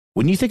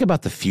When you think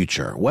about the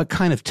future, what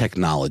kind of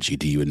technology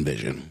do you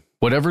envision?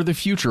 Whatever the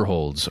future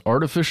holds,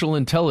 artificial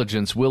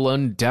intelligence will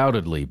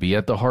undoubtedly be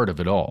at the heart of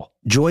it all.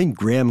 Join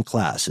Graham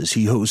Class as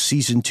he hosts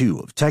Season 2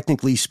 of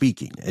Technically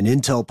Speaking, an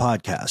Intel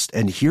podcast,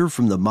 and hear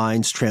from the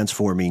minds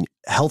transforming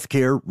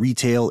healthcare,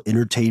 retail,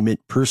 entertainment,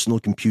 personal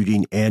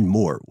computing, and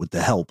more with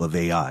the help of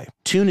AI.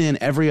 Tune in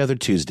every other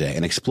Tuesday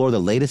and explore the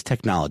latest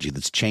technology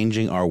that's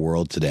changing our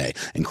world today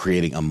and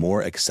creating a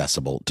more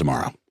accessible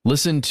tomorrow.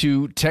 Listen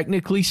to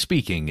Technically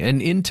Speaking,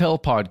 an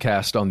Intel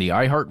podcast on the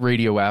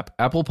iHeartRadio app,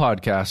 Apple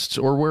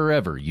Podcasts, or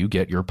wherever you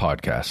get your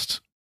podcasts.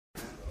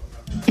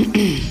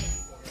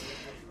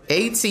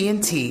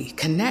 AT&T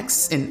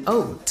connects an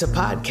ode to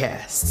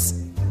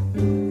podcasts.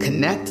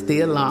 Connect the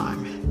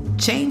alarm.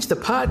 Change the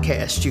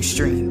podcast you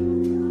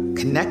stream.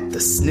 Connect the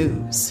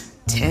snooze.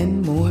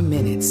 10 more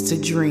minutes to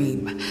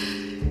dream.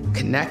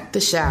 Connect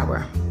the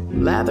shower.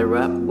 Lather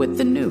up with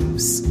the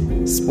news,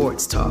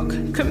 sports talk,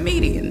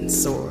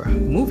 comedians, or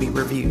movie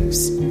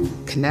reviews.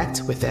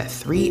 Connect with that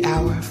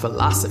 3-hour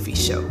philosophy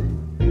show.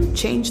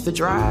 Change the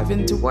drive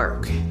into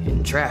work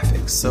in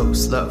traffic so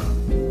slow.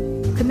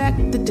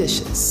 Connect the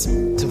dishes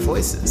to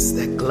voices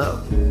that glow.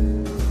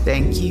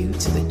 Thank you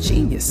to the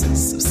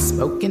geniuses of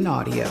spoken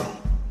audio.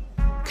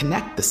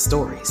 Connect the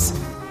stories.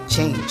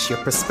 Change your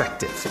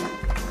perspective.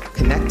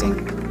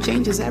 Connecting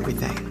changes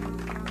everything.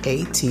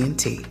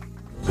 AT&T.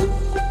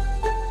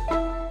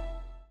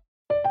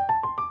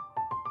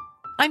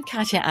 I'm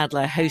Katya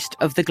Adler, host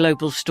of The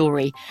Global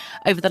Story.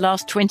 Over the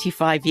last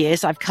 25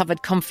 years, I've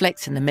covered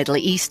conflicts in the Middle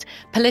East,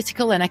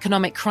 political and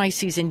economic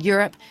crises in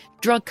Europe,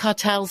 drug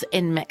cartels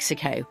in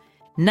Mexico.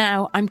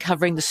 Now I'm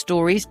covering the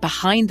stories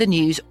behind the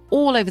news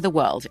all over the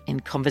world in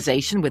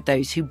conversation with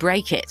those who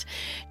break it.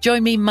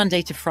 Join me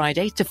Monday to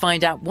Friday to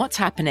find out what's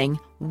happening,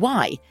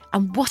 why,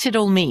 and what it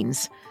all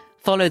means.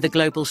 Follow The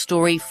Global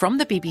Story from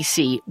the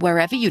BBC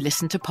wherever you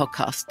listen to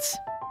podcasts.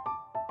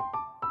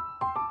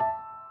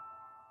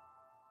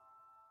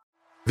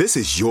 This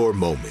is your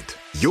moment,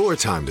 your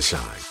time to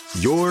shine,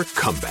 your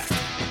comeback.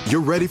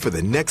 You're ready for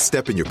the next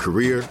step in your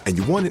career, and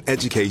you want an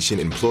education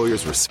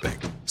employers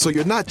respect. So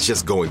you're not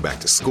just going back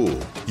to school,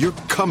 you're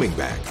coming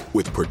back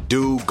with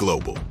Purdue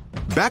Global.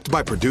 Backed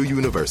by Purdue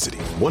University,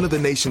 one of the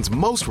nation's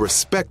most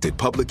respected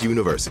public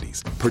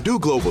universities, Purdue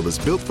Global is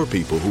built for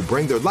people who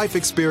bring their life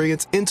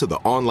experience into the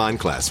online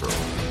classroom.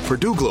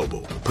 Purdue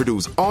Global,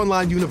 Purdue's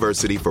online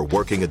university for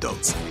working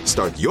adults.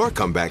 Start your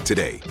comeback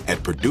today at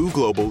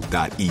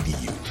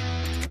purdueglobal.edu.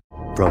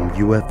 From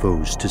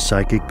UFOs to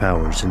psychic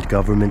powers and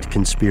government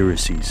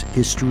conspiracies,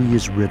 history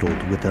is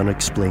riddled with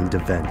unexplained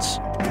events.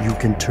 You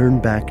can turn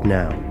back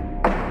now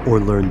or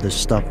learn the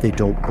stuff they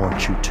don't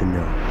want you to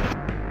know.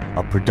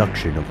 A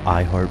production of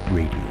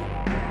iHeartRadio.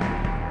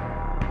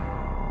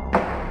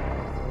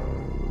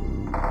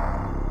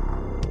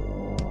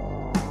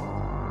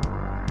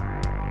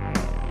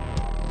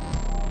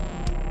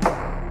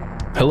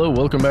 Hello,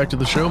 welcome back to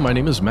the show. My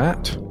name is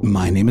Matt.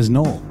 My name is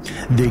Noel.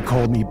 They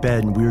call me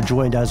Ben. We're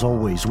joined, as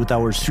always, with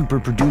our super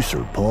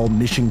producer, Paul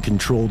Mission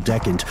Control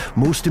Decant.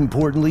 Most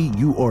importantly,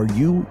 you are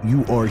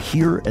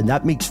here, and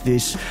that makes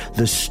this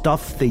the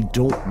stuff they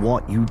don't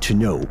want you to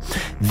know.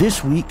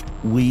 This week,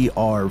 we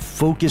are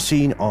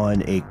focusing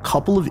on a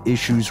couple of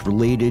issues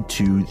related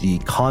to the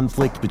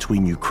conflict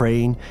between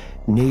Ukraine,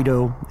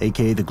 NATO,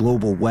 aka the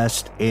Global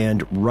West,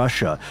 and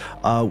Russia.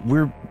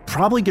 We're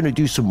probably going to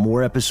do some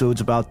more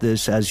episodes about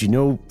this. As you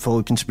know,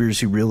 fellow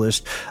conspiracy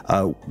realist,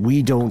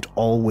 we don't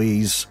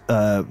always,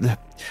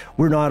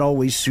 we're not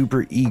always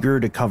super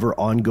eager to cover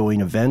ongoing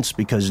events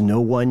because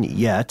no one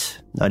yet,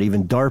 not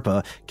even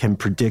DARPA, can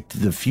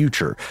predict the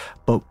future.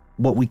 But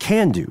what we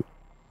can do,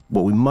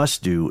 what we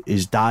must do,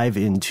 is dive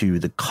into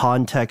the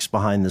context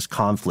behind this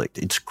conflict.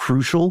 It's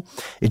crucial,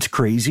 it's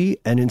crazy,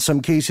 and in some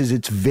cases,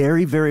 it's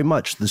very, very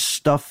much the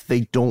stuff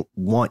they don't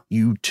want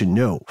you to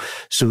know.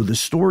 So the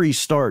story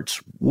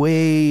starts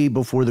way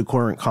before the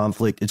current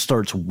conflict. It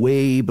starts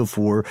way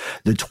before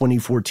the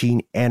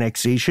 2014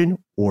 annexation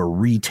or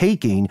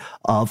retaking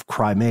of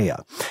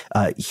Crimea.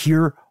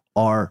 Here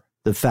are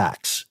the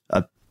facts.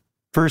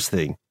 First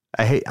thing,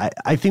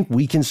 I think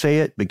we can say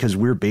it because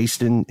we're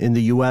based in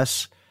the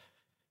U.S.,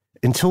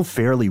 until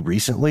fairly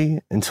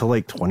recently, until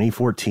like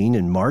 2014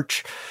 in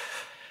March,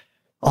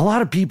 a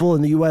lot of people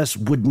in the U.S.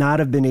 would not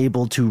have been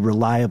able to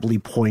reliably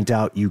point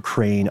out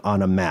Ukraine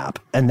on a map.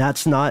 And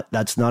that's not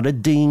a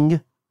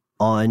ding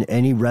on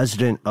any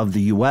resident of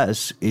the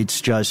U.S.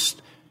 It's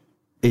just,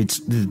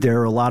 there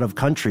are a lot of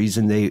countries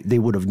and they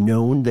would have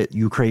known that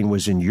Ukraine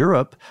was in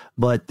Europe,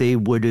 but they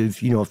would have,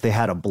 if they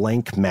had a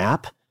blank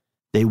map,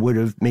 they would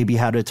have maybe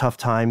had a tough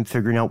time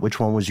figuring out which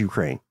one was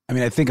Ukraine. I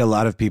mean, I think a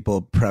lot of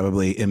people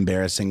probably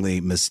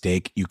embarrassingly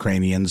mistake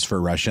Ukrainians for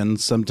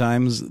Russians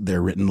sometimes.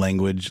 Their written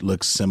language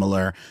looks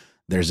similar.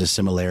 There's a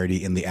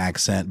similarity in the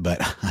accent, but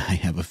I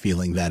have a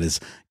feeling that is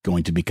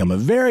going to become a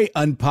very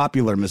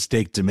unpopular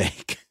mistake to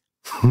make.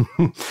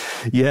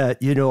 Yeah,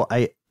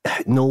 I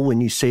know when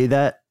you say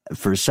that,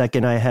 for a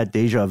second I had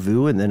deja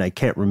vu, and then I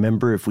can't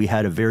remember if we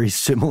had a very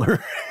similarly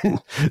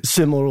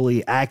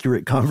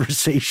accurate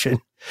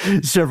conversation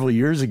several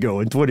years ago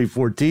in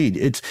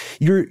 2014.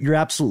 You're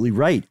absolutely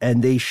right.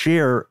 And they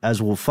share,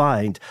 as we'll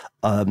find,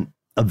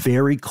 a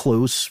very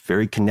close,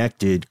 very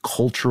connected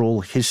cultural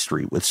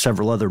history with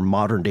several other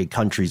modern day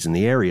countries in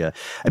the area.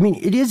 I mean,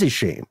 it is a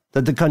shame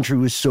that the country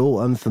was so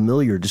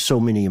unfamiliar to so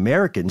many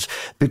Americans,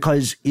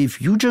 because if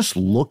you just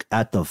look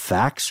at the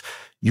facts,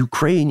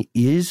 Ukraine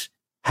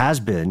has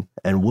been,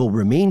 and will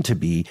remain to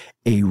be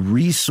a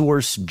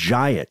resource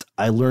giant.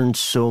 I learned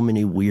so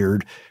many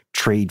weird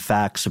trade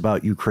facts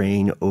about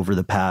Ukraine over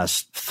the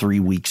past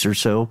 3 weeks or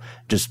so,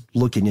 just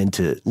looking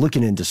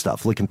into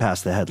stuff, looking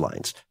past the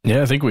headlines.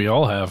 Yeah, I think we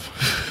all have.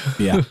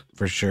 Yeah,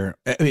 for sure.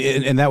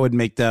 And that would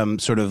make them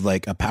sort of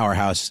like a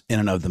powerhouse in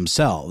and of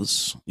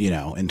themselves,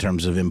 in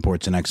terms of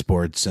imports and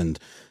exports and,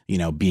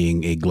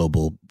 being a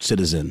global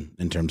citizen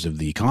in terms of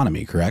the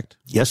economy, correct?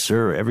 Yes,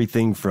 sir.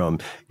 Everything from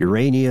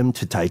uranium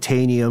to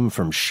titanium,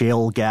 from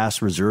shale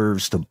gas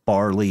reserves to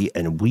barley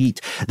and wheat.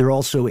 They're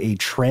also a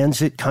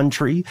transit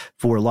country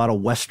for a lot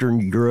of Western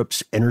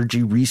Europe's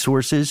energy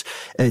resources.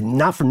 And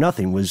not for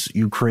nothing was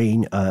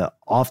Ukraine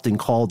often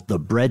called the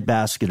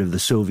breadbasket of the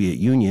Soviet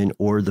Union,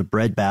 or the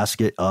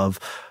breadbasket of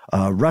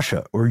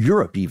Russia or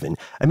Europe even.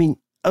 I mean,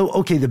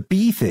 okay, the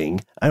bee thing,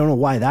 I don't know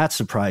why that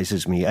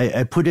surprises me.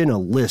 I put in a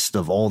list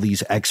of all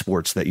these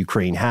exports that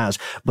Ukraine has,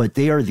 but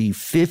they are the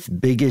 5th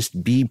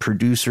biggest bee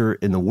producer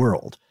in the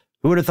world.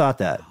 Who would have thought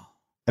that?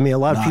 I mean, a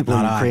lot of people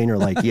in Ukraine are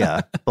like, yeah,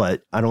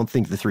 but I don't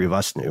think the three of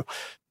us knew.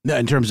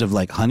 In terms of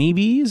like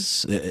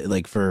honeybees,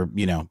 like for,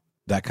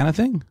 that kind of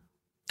thing?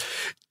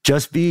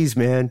 Just bees,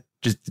 man.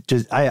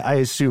 I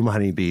assume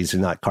honeybees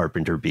and not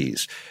carpenter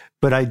bees.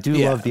 But I do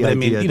love the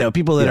idea. I mean,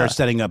 people that are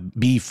setting up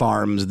bee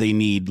farms, they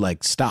need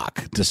like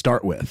stock to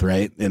start with,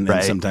 right? And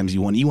sometimes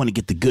you want to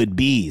get the good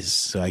bees.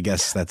 So I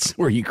guess that's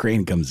where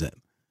Ukraine comes in.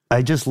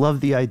 I just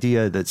love the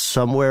idea that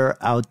somewhere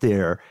out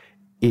there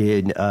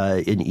in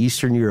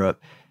Eastern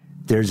Europe,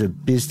 there's a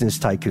business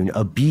tycoon,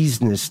 a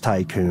business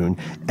tycoon,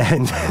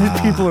 and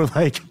people are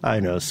like, I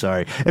know,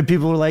 sorry. And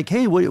people are like,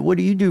 hey, what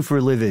do you do for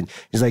a living?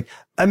 He's like,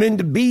 I'm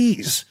into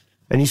bees.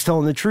 And he's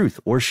telling the truth,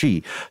 or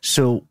she.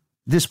 So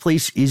this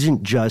place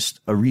isn't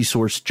just a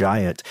resource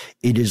giant.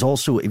 It is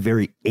also a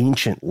very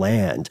ancient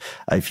land.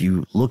 If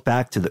you look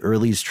back to the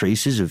earliest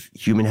traces of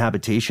human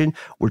habitation,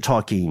 we're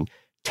talking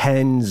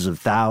tens of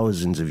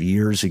thousands of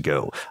years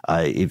ago.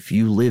 If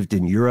you lived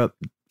in Europe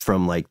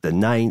from like the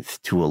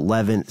 9th to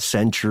 11th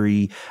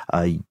century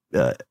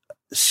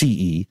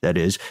CE, that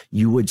is,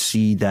 you would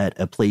see that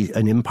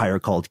an empire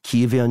called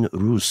Kievan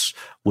Rus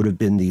would have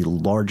been the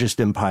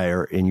largest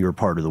empire in your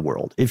part of the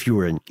world if you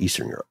were in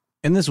Eastern Europe.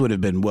 And this would have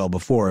been well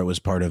before it was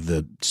part of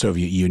the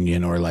Soviet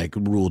Union or like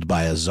ruled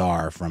by a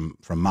czar from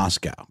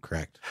Moscow,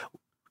 correct?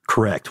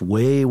 Correct.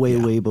 Way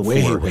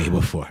before. Way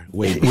before.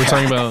 We're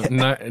talking about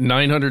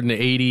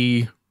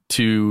 980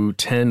 to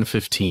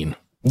 1015.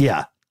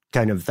 Yeah.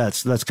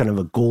 That's kind of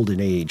a golden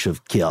age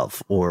of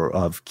Kiev, or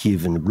of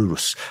Kievan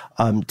Rus.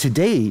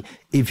 Today,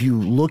 if you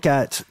look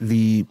at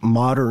the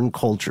modern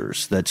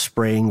cultures that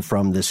sprang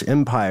from this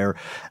empire,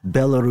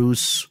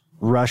 Belarus,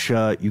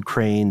 Russia,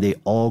 Ukraine, they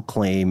all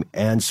claim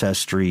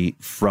ancestry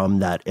from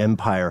that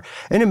empire.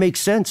 And it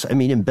makes sense. I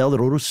mean, in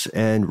Belarus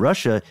and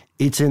Russia,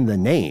 it's in the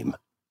name.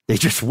 They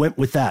just went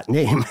with that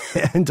name.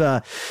 And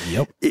and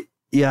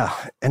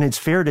it's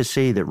fair to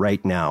say that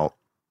right now,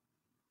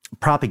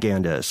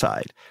 propaganda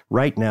aside,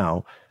 right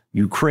now,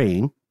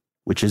 Ukraine,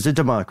 which is a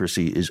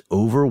democracy, is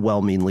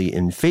overwhelmingly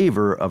in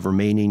favor of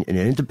remaining an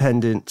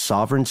independent,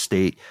 sovereign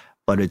state.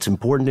 But it's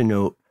important to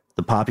note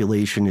the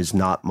population is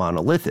not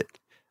monolithic.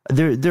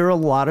 There are a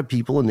lot of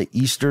people in the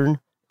eastern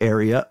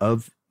area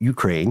of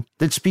Ukraine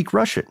that speak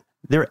Russian.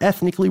 They're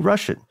ethnically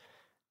Russian.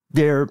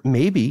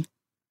 Maybe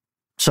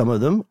some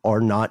of them are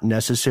not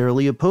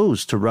necessarily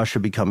opposed to Russia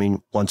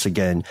becoming, once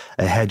again,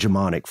 a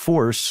hegemonic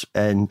force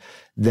and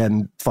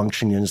them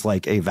functioning as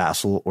like a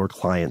vassal or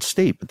client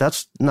state. But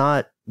that's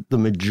not the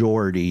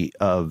majority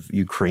of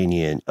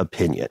Ukrainian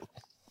opinion.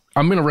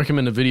 I'm going to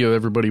recommend a video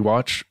everybody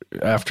watch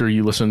after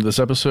you listen to this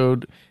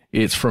episode.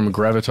 It's from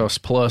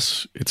Gravitas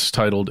Plus. It's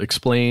titled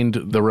Explained,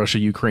 the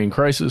Russia-Ukraine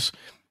Crisis.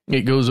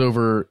 It goes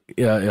over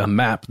a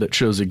map that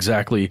shows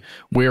exactly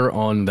where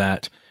on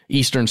that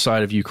eastern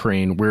side of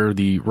Ukraine, where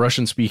the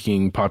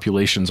Russian-speaking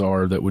populations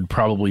are that would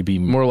probably be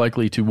more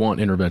likely to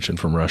want intervention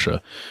from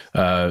Russia.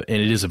 And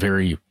it is a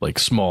very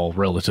small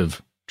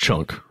relative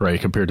chunk, right,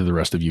 compared to the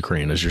rest of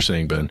Ukraine, as you're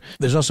saying, Ben.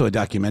 There's also a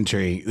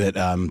documentary that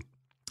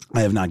I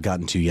have not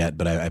gotten to yet,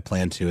 but I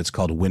plan to. It's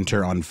called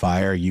Winter on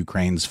Fire,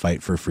 Ukraine's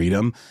Fight for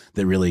Freedom,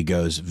 that really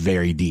goes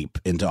very deep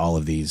into all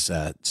of these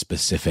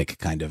specific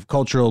kind of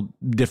cultural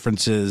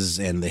differences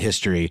and the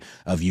history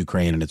of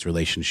Ukraine and its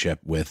relationship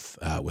with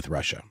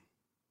Russia.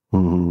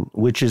 Mm-hmm.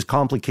 Which is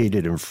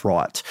complicated and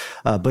fraught,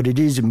 but it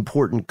is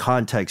important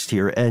context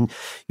here. And,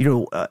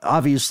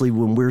 obviously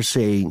when we're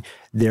saying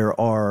there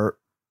are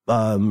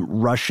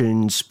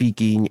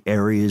Russian-speaking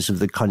areas of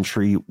the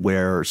country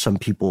where some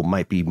people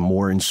might be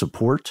more in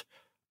support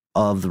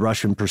of the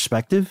Russian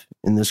perspective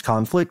in this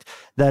conflict,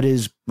 that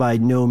is by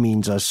no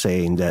means us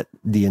saying that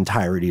the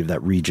entirety of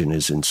that region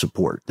is in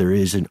support. There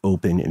is an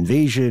open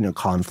invasion, a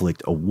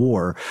conflict, a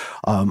war.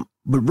 But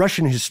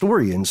Russian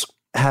historians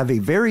have a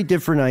very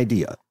different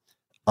idea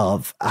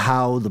of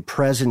how the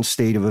present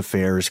state of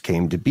affairs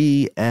came to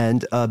be,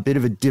 and a bit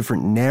of a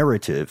different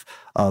narrative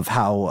of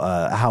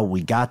how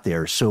we got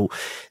there. So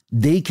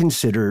they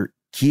consider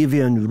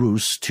Kievan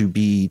Rus to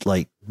be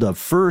like the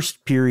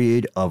first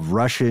period of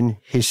Russian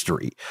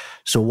history.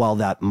 So while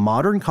that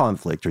modern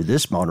conflict, or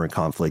this modern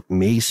conflict,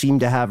 may seem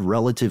to have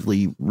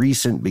relatively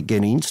recent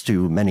beginnings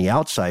to many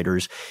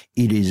outsiders,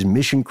 it is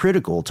mission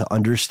critical to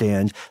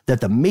understand that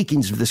the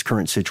makings of this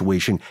current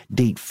situation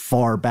date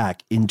far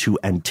back into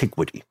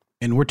antiquity.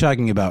 And we're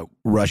talking about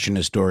Russian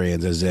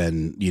historians as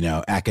in,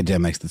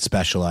 academics that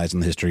specialize in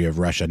the history of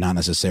Russia, not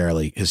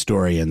necessarily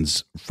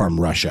historians from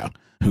Russia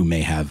who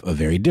may have a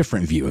very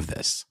different view of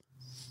this,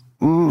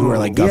 who are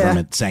like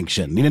government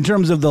sanctioned. In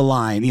terms of the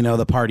line,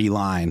 the party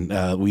line,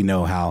 we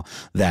know how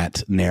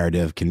that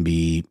narrative can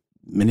be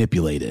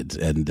manipulated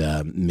and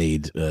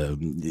made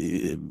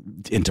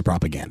into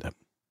propaganda.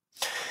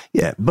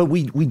 Yeah, but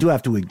we do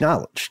have to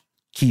acknowledge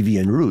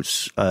Kievan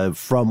Rus,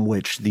 from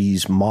which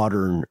these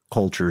modern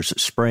cultures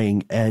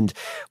sprang. And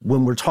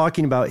when we're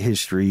talking about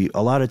history,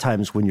 a lot of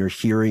times when you're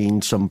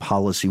hearing some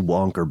policy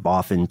wonk or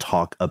boffin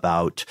talk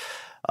about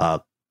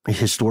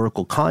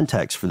historical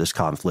context for this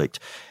conflict,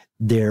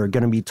 they're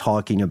going to be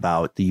talking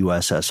about the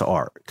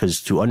USSR.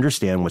 Because to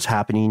understand what's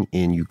happening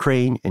in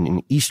Ukraine and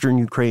in eastern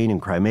Ukraine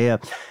and Crimea,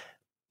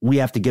 we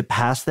have to get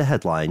past the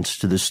headlines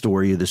to the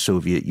story of the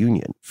Soviet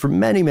Union. For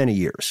many, many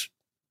years,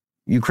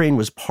 Ukraine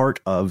was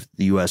part of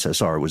the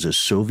USSR. It was a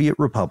Soviet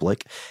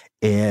republic,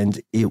 and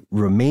it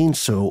remained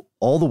so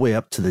all the way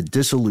up to the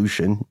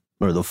dissolution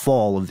or the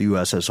fall of the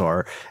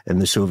USSR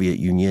and the Soviet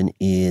Union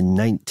in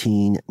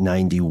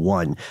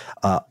 1991.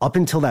 Up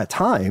until that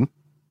time,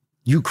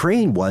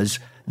 Ukraine was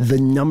the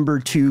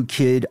number 2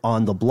 kid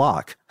on the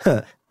block,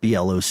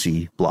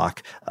 BLOC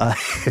block.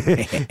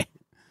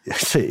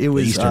 So it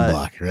was the Eastern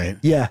Bloc, right?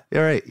 Yeah,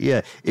 right.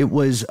 Yeah, it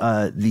was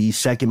the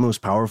second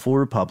most powerful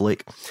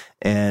republic,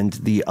 and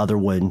the other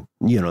one,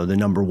 the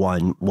number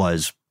 1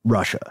 was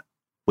Russia,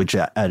 which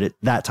at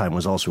that time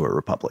was also a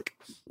republic.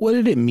 What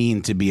did it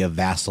mean to be a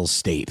vassal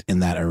state in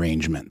that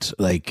arrangement?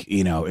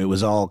 It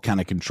was all kind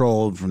of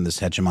controlled from this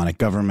hegemonic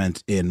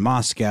government in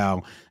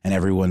Moscow, and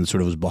everyone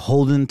sort of was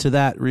beholden to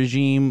that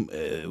regime.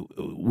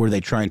 Were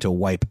they trying to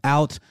wipe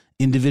out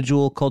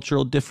individual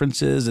cultural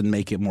differences and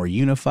make it more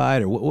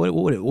unified, or what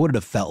would it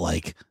have felt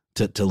like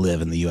to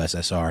live in the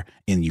USSR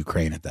in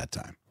Ukraine at that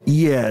time?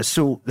 Yeah,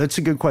 so that's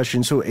a good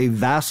question. So a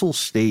vassal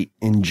state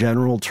in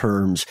general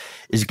terms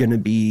is going to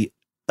be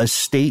a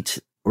state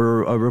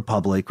or a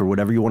republic or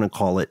whatever you want to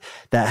call it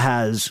that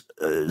has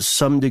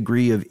some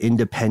degree of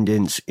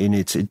independence in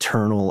its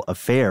internal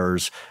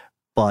affairs.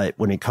 But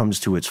when it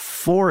comes to its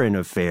foreign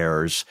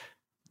affairs,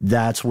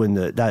 that's when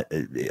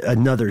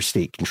another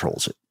state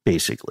controls it,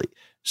 basically.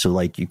 So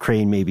like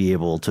Ukraine may be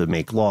able to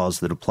make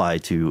laws that apply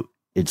to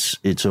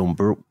its own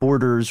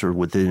borders or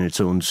within its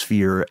own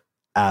sphere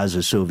as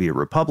a Soviet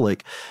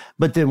republic.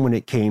 But then when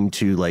it came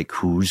to like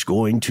who's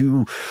going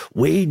to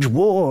wage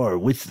war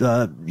with,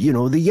 the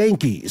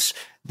Yankees,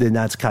 then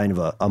that's kind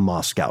of a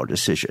Moscow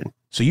decision.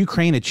 So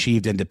Ukraine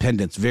achieved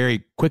independence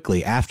very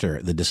quickly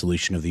after the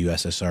dissolution of the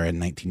USSR in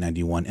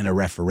 1991 in a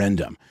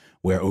referendum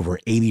where over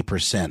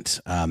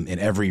 80% in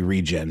every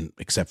region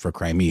except for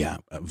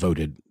Crimea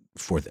voted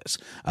for this.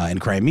 In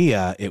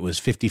Crimea, it was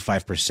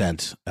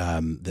 55%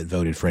 that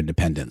voted for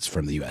independence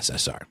from the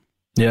USSR.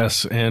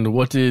 Yes, and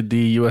what did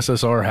the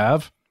USSR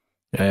have,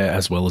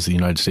 as well as the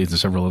United States and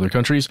several other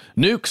countries?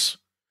 Nukes.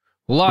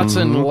 Lots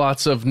and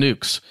lots of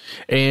nukes.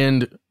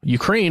 And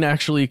Ukraine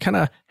actually kind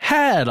of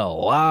had a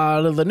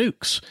lot of the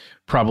nukes,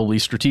 probably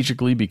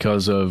strategically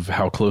because of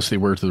how close they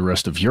were to the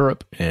rest of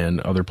Europe and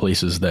other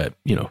places that,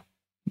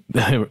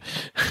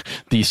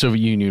 the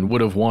Soviet Union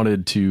would have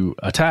wanted to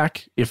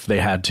attack if they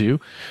had to.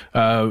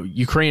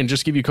 Ukraine,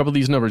 just give you a couple of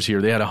these numbers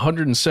here. They had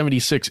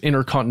 176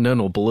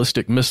 intercontinental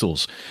ballistic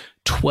missiles,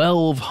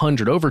 over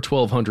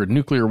 1,200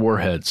 nuclear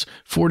warheads,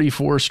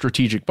 44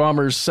 strategic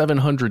bombers,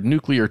 700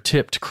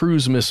 nuclear-tipped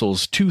cruise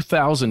missiles,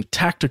 2,000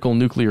 tactical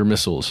nuclear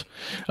missiles,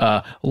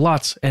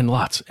 lots and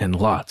lots and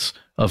lots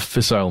of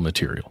fissile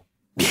material.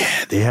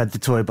 Yeah, they had the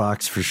toy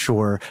box for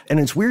sure. And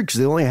it's weird because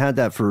they only had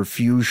that for a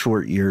few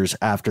short years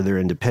after their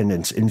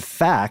independence. In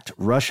fact,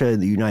 Russia and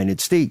the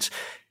United States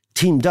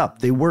teamed up.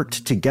 They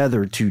worked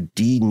together to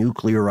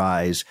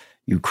denuclearize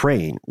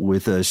Ukraine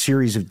with a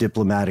series of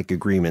diplomatic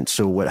agreements.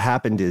 So what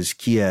happened is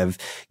Kiev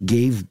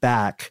gave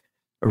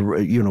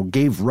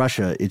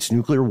Russia its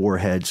nuclear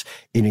warheads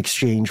in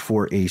exchange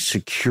for a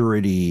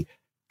security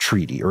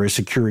treaty or a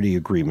security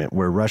agreement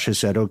where Russia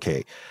said,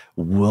 okay,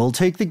 we'll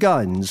take the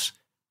guns,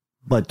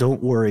 but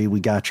don't worry, we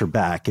got your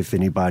back if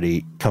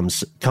anybody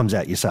comes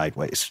at you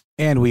sideways.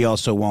 And we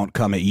also won't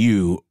come at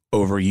you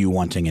over you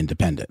wanting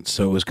independence.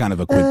 So it was kind of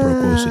a quid pro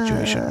quo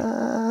situation.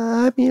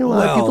 A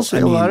lot of people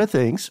say a lot of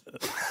things.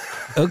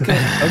 Okay.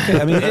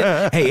 I mean,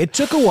 it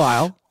took a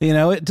while.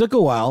 It took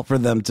a while for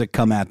them to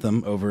come at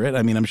them over it.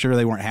 I mean, I'm sure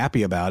they weren't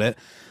happy about it,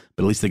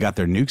 but at least they got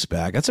their nukes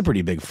back. That's a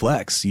pretty big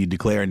flex. You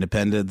declare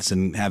independence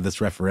and have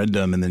this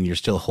referendum, and then you're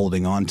still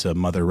holding on to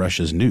Mother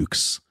Russia's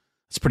nukes.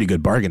 It's a pretty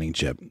good bargaining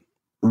chip.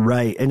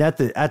 Right. And at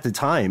the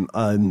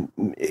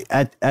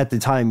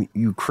time,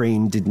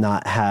 Ukraine did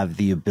not have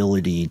the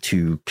ability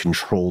to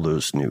control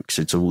those nukes.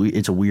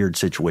 It's a weird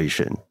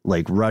situation.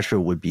 Like, Russia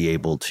would be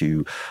able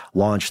to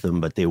launch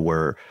them, but they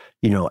were,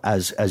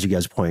 as you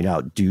guys point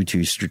out, due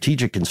to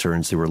strategic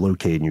concerns, they were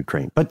located in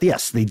Ukraine. But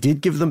yes, they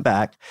did give them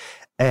back.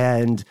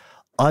 And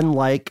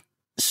unlike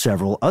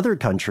several other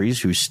countries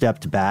who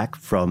stepped back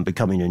from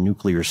becoming a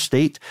nuclear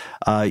state,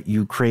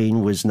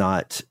 Ukraine was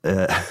not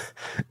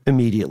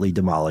immediately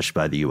demolished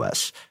by the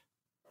U.S.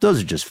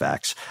 Those are just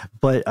facts.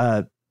 But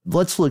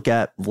let's look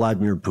at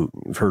Vladimir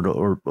Putin. You've heard,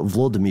 or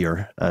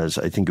Volodymyr, as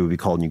I think it would be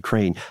called in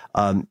Ukraine.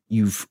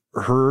 You've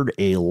heard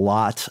a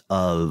lot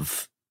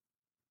of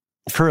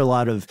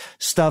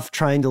stuff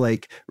trying to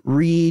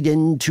read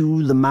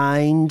into the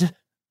mind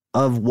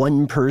of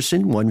one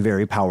person, one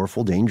very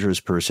powerful, dangerous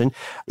person.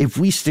 If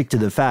we stick to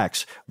the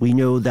facts, we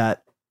know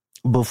that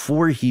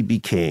before he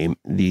became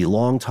the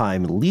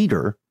longtime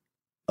leader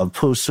of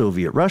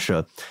post-Soviet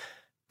Russia,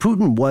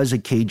 Putin was a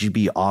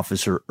KGB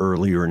officer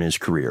earlier in his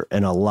career,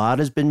 and a lot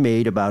has been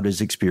made about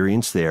his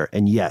experience there.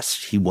 And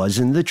yes, he was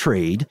in the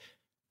trade.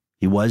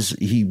 He was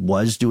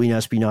doing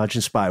espionage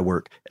and spy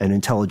work and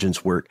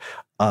intelligence work.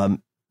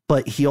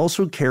 But he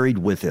also carried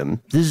with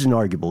him, this is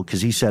inarguable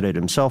because he said it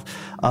himself,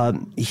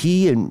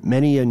 he and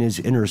many in his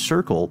inner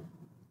circle,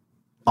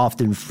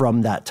 often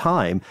from that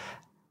time,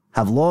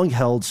 have long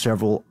held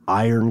several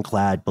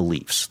ironclad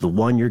beliefs. The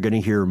one you're going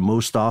to hear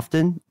most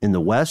often in the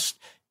West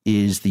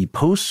is the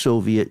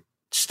post-Soviet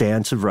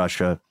stance of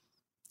Russia,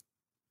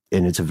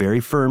 and it's a very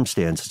firm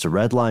stance, it's a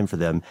red line for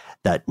them,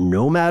 that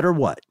no matter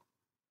what,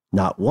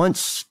 not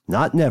once,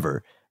 not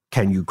never,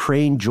 can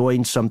Ukraine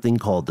join something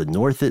called the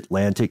North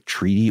Atlantic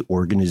Treaty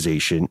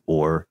Organization,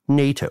 or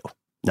NATO?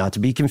 Not to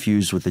be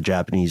confused with the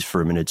Japanese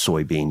fermented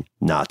soybean,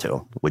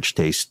 natto, which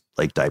tastes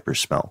like diaper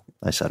smell.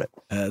 I said it.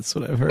 That's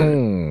what I've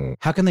heard.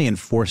 How can they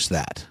enforce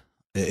that?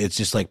 It's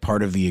just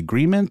part of the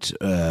agreement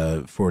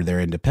for their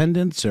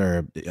independence,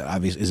 or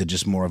obviously, is it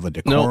just more of a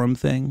decorum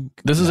thing?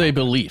 This is a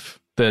belief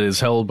that is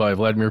held by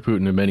Vladimir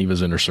Putin and many of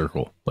his inner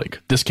circle.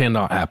 This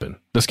cannot happen.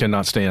 This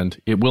cannot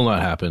stand. It will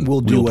not happen.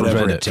 We'll do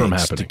whatever it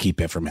takes to keep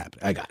it from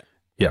happening. I got it.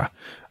 Yeah.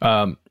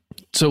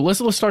 So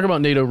let's talk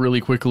about NATO really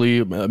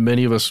quickly.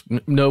 Many of us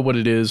know what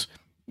it is.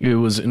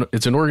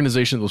 It's an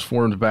organization that was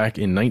formed back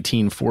in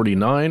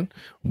 1949.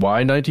 Why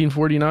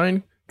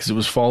 1949? Because it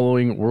was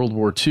following World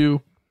War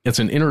II. It's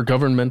an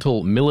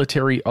intergovernmental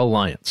military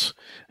alliance,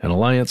 an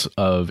alliance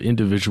of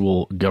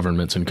individual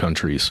governments and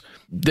countries.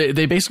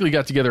 They basically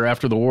got together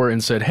after the war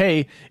and said,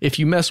 hey, if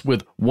you mess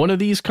with one of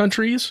these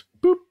countries,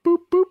 boop, boop,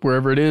 boop,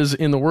 wherever it is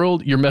in the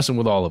world, you're messing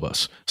with all of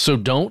us. So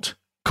don't.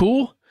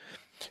 Cool?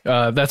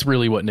 That's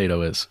really what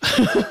NATO is.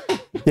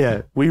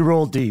 Yeah, we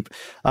roll deep.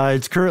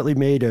 It's currently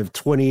made of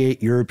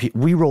 28 European...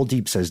 We roll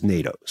deep says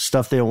NATO.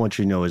 Stuff they don't want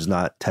you to know is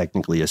not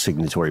technically a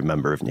signatory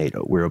member of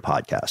NATO. We're a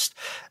podcast.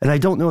 And I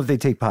don't know if they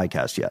take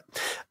podcasts yet.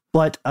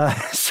 But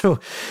so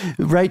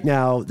right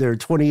now, there are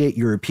 28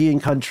 European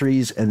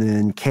countries and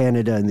then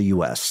Canada and the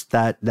U.S.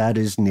 That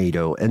is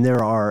NATO. And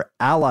there are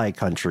ally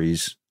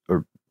countries,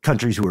 or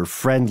countries who are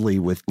friendly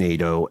with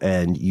NATO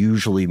and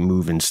usually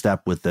move in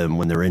step with them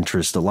when their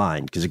interests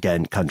align. Because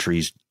again,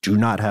 countries do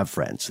not have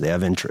friends. They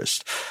have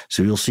interests.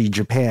 So you'll see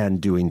Japan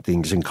doing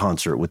things in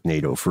concert with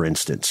NATO, for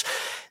instance.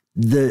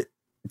 The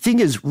thing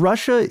is,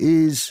 Russia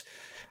is,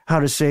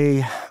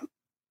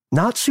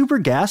 not super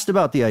gassed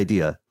about the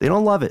idea. They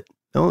don't love it.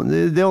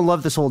 They don't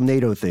love this whole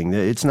NATO thing.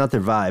 It's not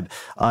their vibe.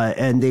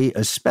 And they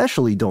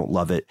especially don't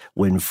love it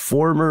when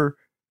former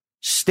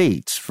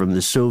states from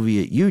the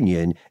Soviet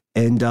Union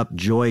end up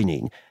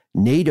joining.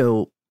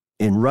 NATO,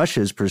 in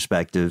Russia's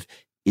perspective,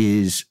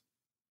 is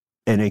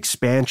an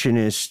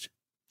expansionist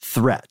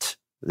threat.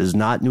 This is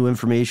not new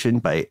information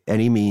by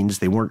any means.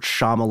 They weren't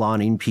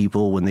Shyamalan-ing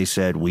people when they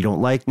said, we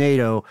don't like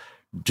NATO,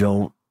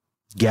 don't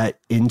get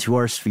into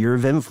our sphere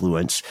of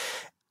influence.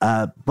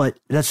 But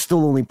that's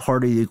still only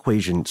part of the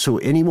equation. So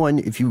anyone,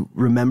 if you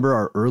remember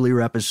our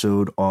earlier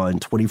episode on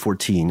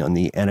 2014 on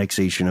the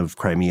annexation of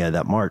Crimea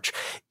that March,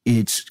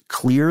 it's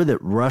clear that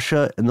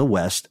Russia and the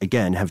West,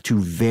 again, have two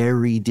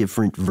very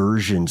different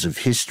versions of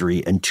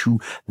history and two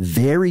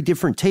very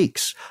different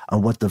takes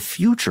on what the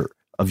future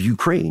of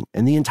Ukraine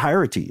and the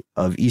entirety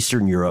of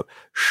Eastern Europe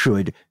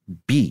should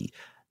be.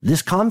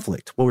 This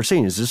conflict, what we're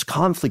saying is this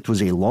conflict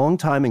was a long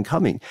time in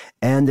coming,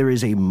 and there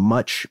is a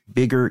much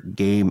bigger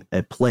game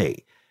at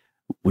play.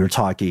 We're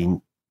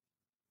talking,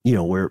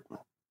 we're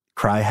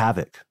cry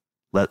havoc,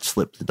 let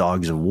slip the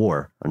dogs of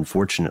war.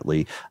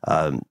 Unfortunately,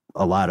 a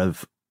lot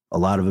of A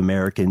lot of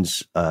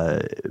Americans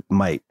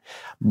might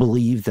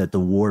believe that the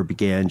war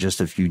began just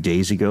a few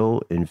days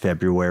ago in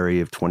February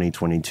of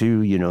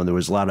 2022. You know, there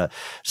was a lot of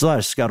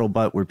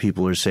scuttlebutt where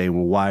people are saying,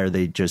 well, why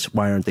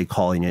aren't they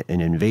calling it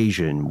an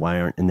invasion? Why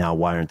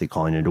aren't they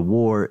calling it a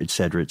war, et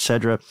cetera, et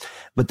cetera.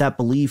 But that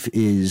belief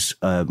is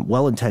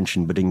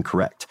well-intentioned but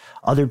incorrect.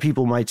 Other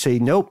people might say,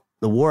 nope,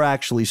 the war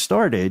actually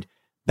started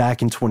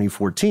back in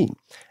 2014.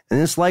 And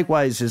this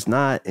likewise is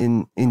not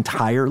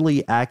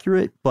entirely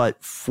accurate,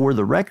 but for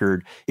the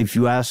record, if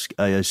you ask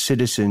a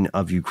citizen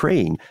of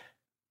Ukraine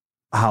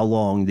how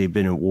long they've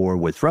been at war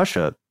with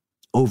Russia,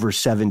 over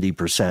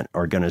 70%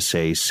 are going to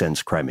say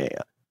since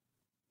Crimea,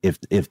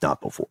 if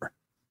not before.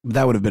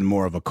 That would have been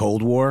more of a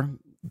Cold War.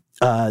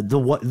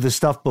 The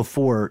stuff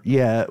before,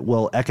 yeah,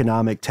 well,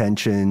 economic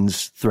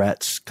tensions,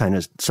 threats, kind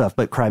of stuff.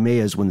 But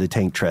Crimea is when the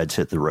tank treads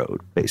hit the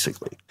road,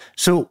 basically.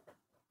 So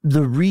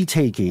the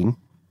retaking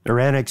or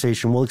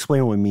annexation, we'll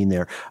explain what we mean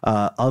there,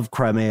 of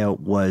Crimea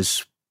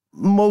was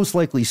most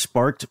likely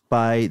sparked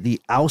by the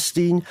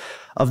ousting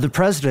of the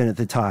president at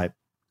the time,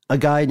 a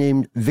guy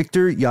named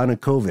Viktor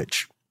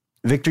Yanukovych.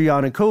 Viktor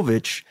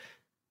Yanukovych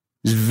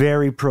is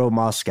very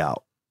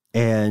pro-Moscow.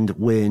 And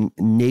when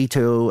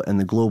NATO and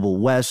the global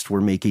West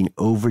were making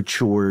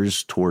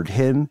overtures toward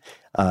him,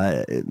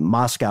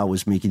 Moscow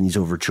was making these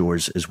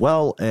overtures as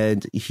well,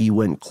 and he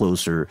went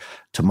closer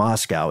to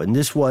Moscow. And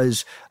this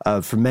was,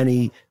 for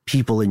many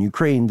people in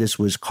Ukraine, this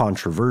was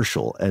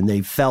controversial. And they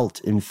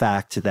felt, in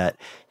fact, that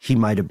he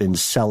might have been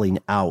selling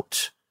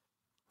out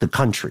the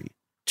country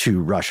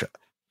to Russia.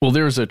 Well,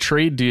 there was a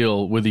trade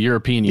deal with the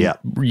European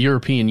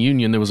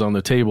Union that was on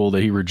the table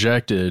that he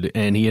rejected,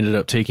 and he ended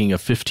up taking a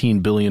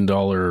 $15 billion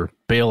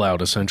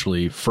bailout,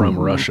 essentially, from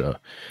Russia.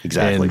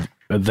 Exactly.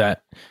 And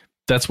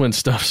that's when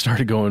stuff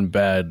started going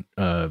bad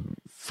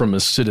from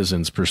a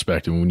citizen's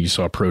perspective, when you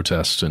saw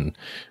protests, and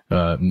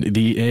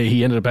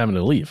he ended up having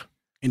to leave.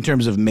 In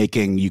terms of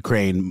making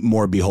Ukraine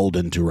more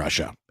beholden to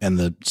Russia, and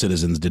the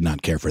citizens did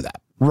not care for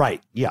that.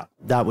 Right. Yeah.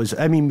 That was,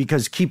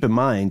 because keep in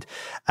mind,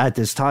 at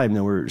this time,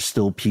 there were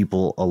still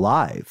people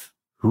alive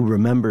who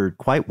remembered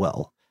quite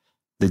well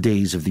the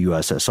days of the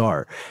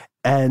USSR.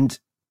 And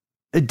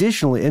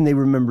additionally, and they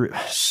remember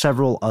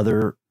several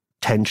other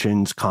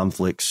tensions,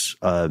 conflicts,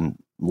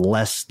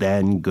 less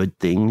than good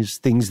things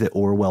that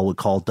Orwell would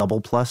call double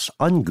plus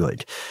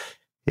ungood.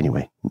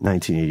 Anyway,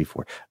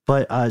 1984.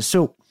 But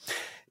so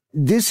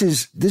this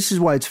is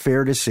why it's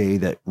fair to say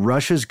that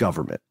Russia's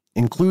government,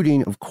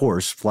 including, of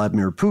course,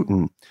 Vladimir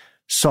Putin,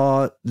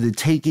 saw the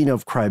taking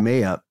of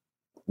Crimea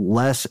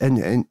less,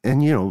 and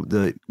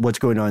what's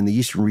going on in the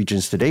eastern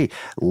regions today,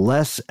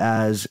 less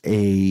as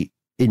a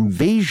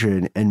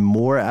invasion and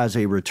more as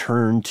a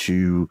return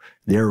to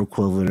their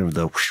equivalent of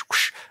the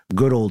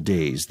good old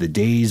days, the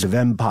days of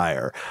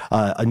empire.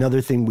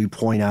 Another thing we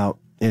point out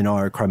in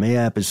our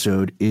Crimea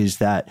episode is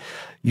that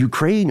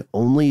Ukraine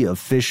only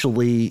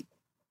officially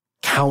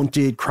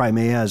counted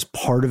Crimea as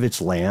part of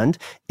its land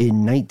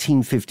in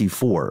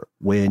 1954,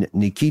 when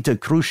Nikita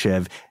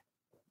Khrushchev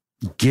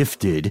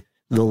gifted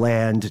the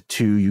land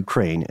to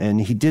Ukraine.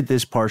 And he did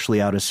this partially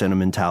out of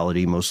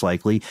sentimentality, most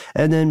likely,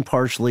 and then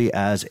partially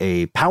as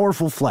a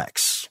powerful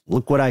flex.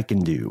 Look what I can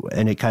do.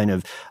 And it kind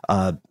of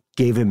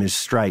gave him his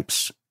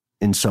stripes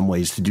in some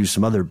ways to do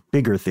some other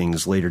bigger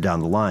things later down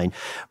the line.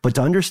 But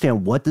to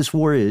understand what this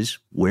war is,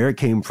 where it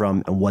came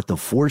from, and what the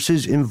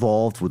forces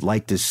involved would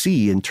like to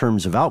see in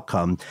terms of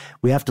outcome,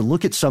 we have to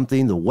look at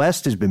something the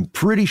West has been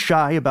pretty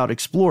shy about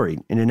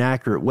exploring in an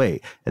accurate way,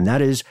 and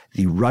that is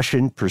the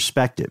Russian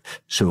perspective.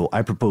 So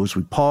I propose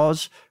we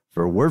pause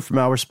for a word from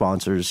our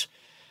sponsors,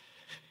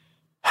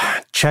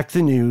 check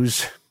the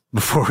news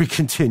before we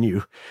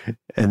continue,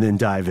 and then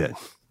dive in.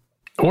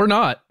 Or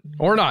not.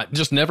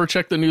 Just never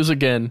check the news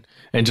again,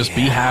 and just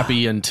be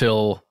happy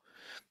until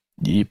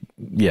what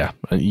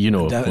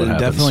happens.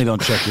 Definitely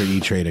don't check your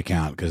E-Trade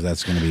account, because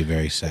that's going to be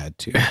very sad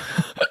too.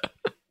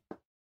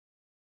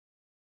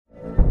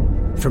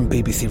 From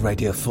BBC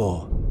Radio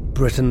 4,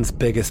 Britain's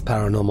biggest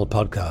paranormal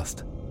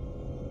podcast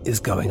is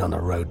going on a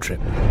road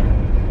trip.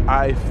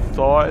 I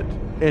thought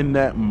in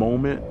that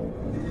moment,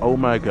 oh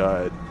my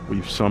God,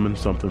 we've summoned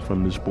something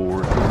from this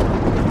board.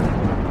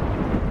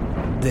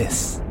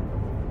 This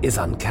is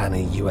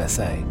Uncanny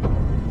USA.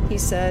 He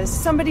says,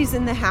 somebody's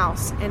in the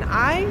house, and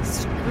I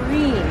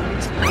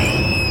screamed.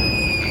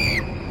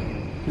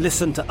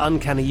 Listen to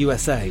Uncanny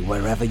USA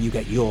wherever you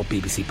get your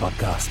BBC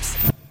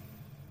podcasts,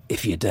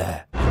 if you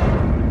dare.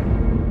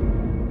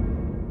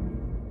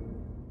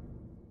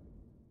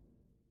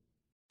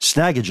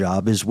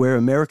 Snagajob is where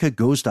America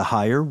goes to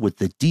hire with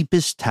the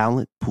deepest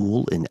talent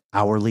pool in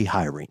hourly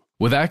hiring.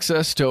 With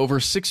access to over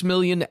 6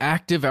 million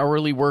active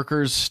hourly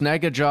workers,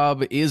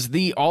 Snagajob is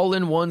the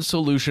all-in-one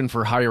solution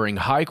for hiring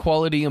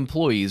high-quality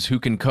employees who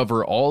can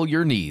cover all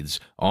your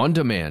needs on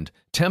demand,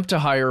 temp to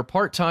hire,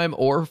 part-time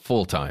or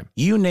full-time.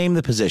 You name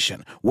the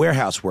position: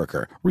 warehouse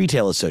worker,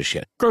 retail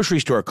associate, grocery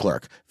store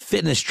clerk,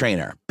 fitness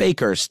trainer,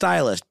 baker,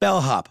 stylist,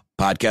 bellhop,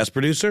 podcast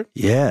producer.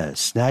 Yeah,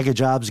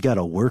 Snagajob's got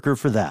a worker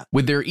for that.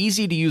 With their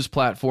easy-to-use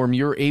platform,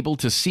 you're able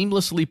to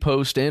seamlessly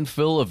post and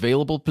fill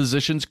available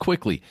positions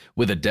quickly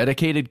with a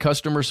dedicated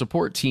customer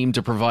support team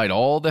to provide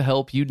all the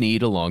help you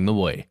need along the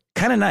way.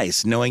 Kind of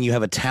nice knowing you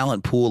have a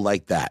talent pool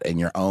like that in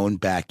your own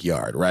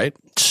backyard, right?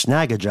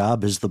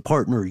 Snagajob is the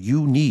partner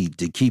you need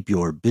to keep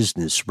your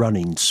business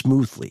running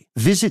smoothly.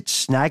 Visit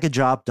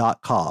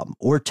snagajob.com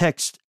or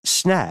text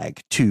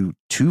SNAG to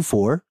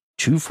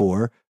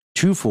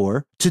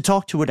 242424 to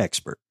talk to an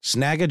expert.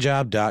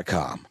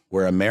 Snagajob.com,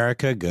 where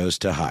America goes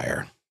to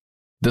hire.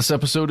 This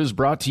episode is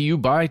brought to you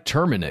by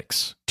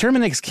Terminix.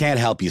 Terminix can't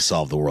help you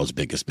solve the world's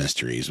biggest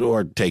mysteries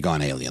or take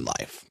on alien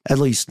life. At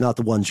least not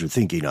the ones you're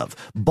thinking of.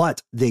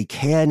 But they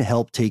can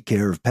help take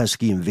care of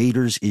pesky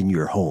invaders in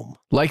your home.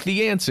 Like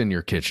the ants in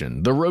your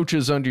kitchen, the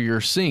roaches under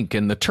your sink,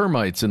 and the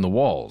termites in the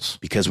walls.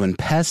 Because when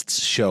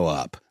pests show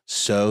up,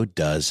 so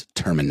does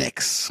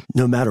Terminix.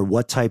 No matter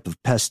what type of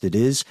pest it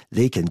is,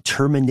 they can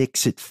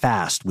Terminix it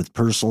fast with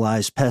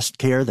personalized pest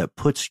care that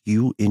puts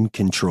you in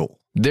control.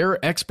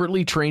 Their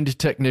expertly trained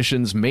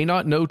technicians may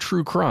not know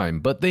true crime,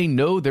 but they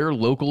know their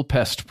local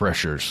pest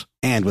pressures.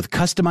 And with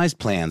customized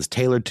plans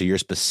tailored to your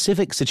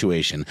specific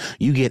situation,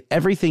 you get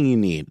everything you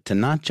need to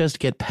not just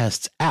get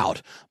pests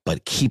out,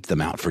 but keep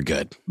them out for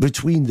good.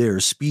 Between their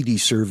speedy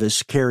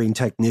service, caring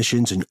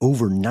technicians, and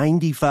over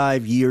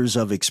 95 years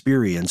of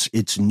experience,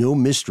 it's no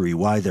mystery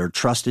why they're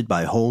trusted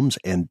by homes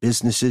and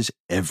businesses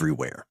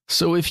everywhere.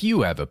 So if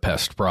you have a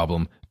pest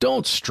problem,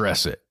 don't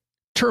stress it.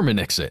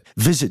 Terminix it.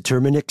 Visit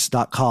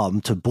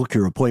Terminix.com to book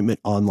your appointment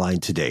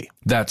online today.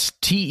 That's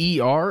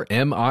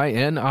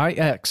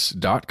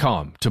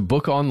TERMINIX.com to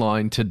book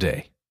online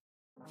today.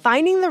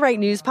 Finding the right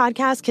news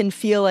podcast can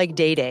feel like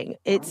dating.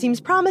 It seems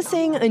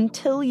promising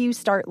until you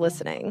start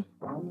listening.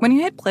 When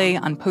you hit play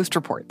on Post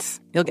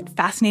Reports, you'll get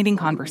fascinating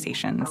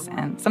conversations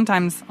and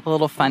sometimes a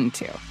little fun,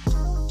 too.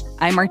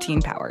 I'm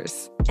Martine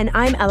Powers. And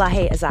I'm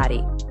Elahe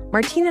Azadi.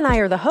 Martine and I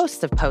are the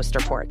hosts of Post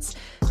Reports.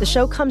 The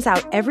show comes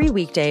out every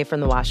weekday from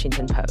the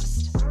Washington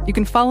Post. You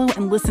can follow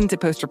and listen to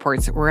Post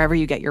Reports wherever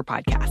you get your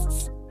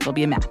podcasts. It'll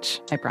be a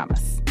match, I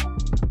promise.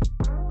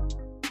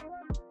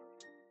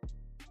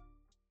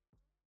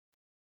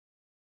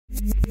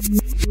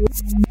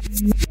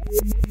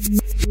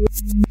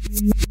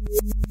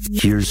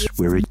 Here's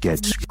where it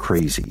gets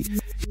crazy.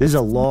 This is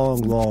a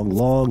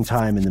long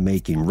time in the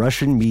making.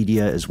 Russian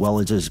media, as well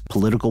as its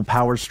political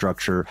power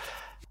structure,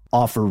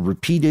 offer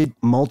repeated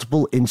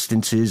multiple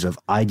instances of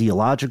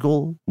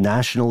ideological,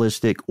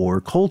 nationalistic,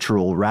 or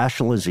cultural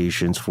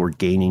rationalizations for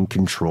gaining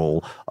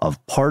control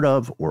of part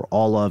of or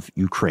all of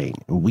Ukraine.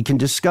 And we can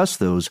discuss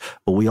those,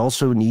 but we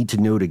also need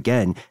to note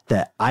again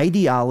that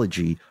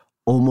ideology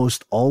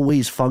almost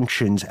always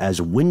functions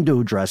as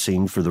window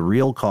dressing for the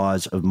real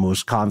cause of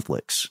most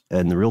conflicts.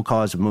 And the real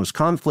cause of most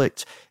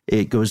conflicts,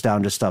 it goes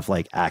down to stuff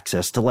like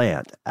access to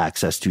land,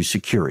 access to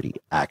security,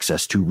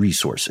 access to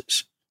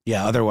resources.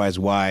 Yeah, otherwise,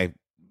 why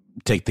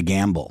take the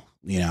gamble?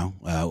 You know,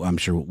 I'm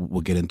sure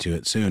we'll get into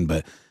it soon, but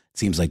it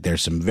seems like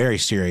there's some very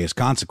serious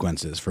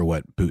consequences for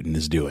what Putin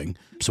is doing.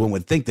 So one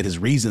would think that his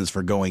reasons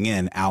for going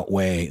in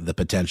outweigh the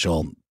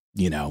potential,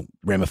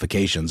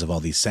 ramifications of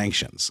all these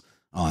sanctions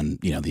on,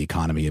 the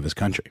economy of his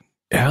country.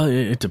 Yeah,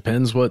 it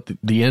depends what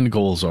the end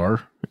goals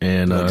are,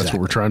 and Exactly. that's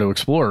what we're trying to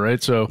explore,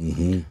 right? So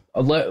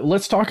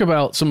let's talk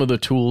about some of the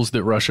tools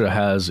that Russia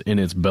has in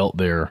its belt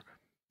there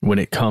when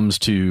it comes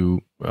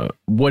to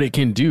what it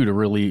can do to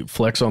really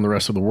flex on the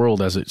rest of the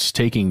world as it's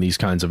taking these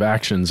kinds of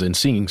actions and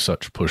seeing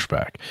such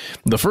pushback.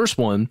 The first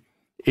one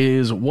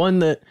is one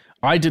that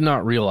I did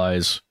not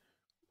realize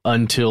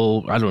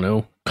until, I don't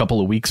know, a couple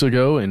of weeks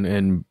ago,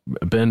 and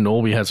Ben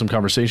Knoll, we had some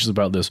conversations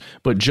about this,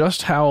 but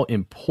just how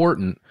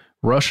important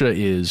Russia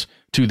is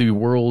to the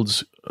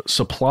world's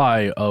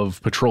supply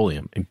of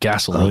petroleum and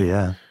gasoline. Oh,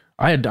 yeah.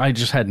 I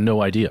just had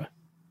no idea.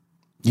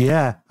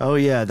 Yeah. Oh,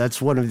 yeah.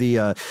 That's one of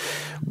their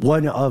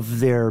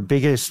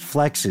biggest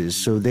flexes.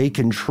 So they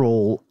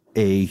control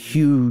a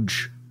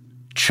huge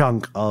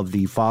chunk of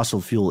the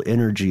fossil fuel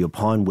energy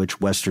upon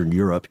which Western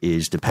Europe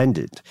is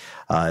dependent.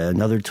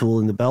 Another tool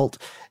in the belt,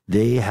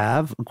 they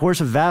have, of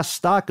course, a vast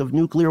stock of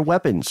nuclear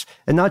weapons,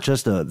 and not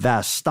just a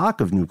vast stock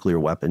of nuclear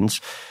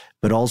weapons,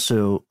 but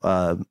also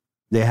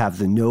they have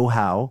the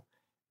know-how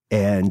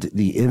and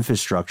the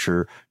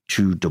infrastructure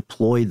to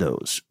deploy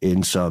those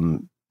in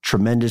some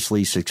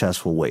tremendously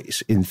successful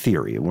ways, in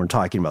theory. And we're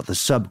talking about the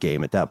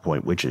sub-game at that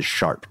point, which is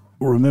sharp.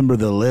 Remember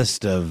the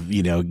list of,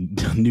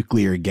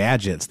 nuclear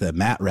gadgets that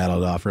Matt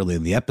rattled off early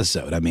in the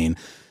episode. I mean,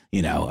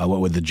 what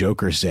would the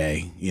Joker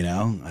say?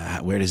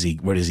 Where does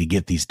he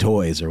get these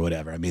toys or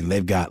whatever? I mean,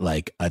 they've got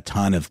like a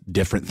ton of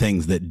different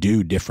things that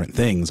do different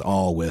things,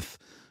 all with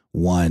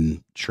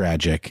one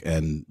tragic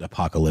and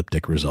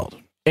apocalyptic result.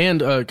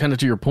 And kind of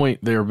to your point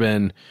there,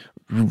 Ben,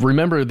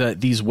 remember that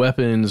these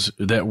weapons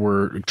that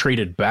were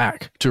traded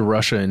back to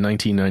Russia in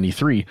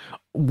 1993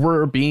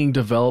 were being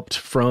developed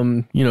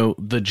from,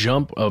 the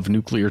jump of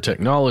nuclear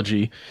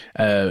technology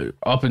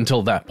up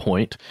until that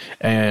point.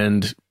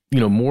 And,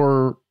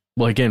 more,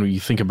 well, again, when you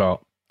think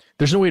about,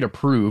 there's no way to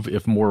prove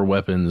if more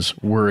weapons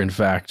were in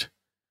fact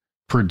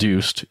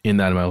produced in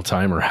that amount of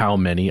time or how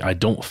many. I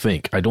don't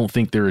think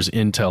there is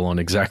intel on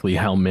exactly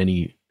how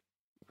many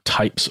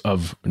types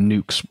of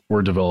nukes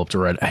were developed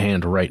or at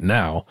hand right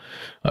now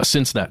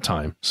since that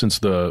time, since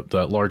the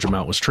large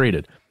amount was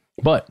traded.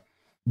 But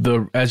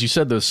as you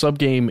said, the sub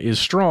game is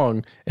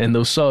strong, and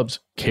those subs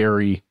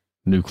carry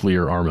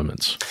nuclear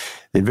armaments.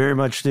 They very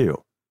much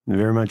do.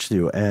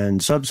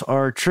 And subs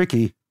are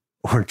tricky,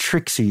 or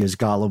tricksy, as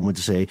Gollum would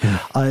say.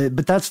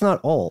 But that's not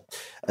all.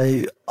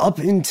 Up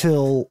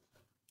until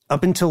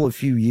a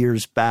few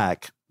years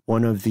back,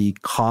 one of the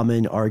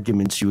common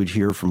arguments you would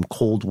hear from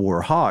Cold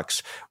War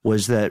hawks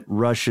was that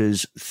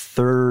Russia's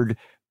third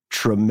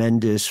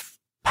tremendous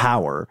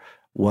power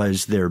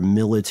was their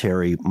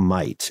military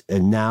might.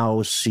 And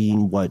now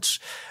seeing what's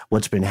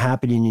been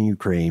happening in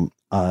Ukraine,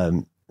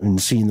 and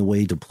seeing the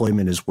way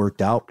deployment has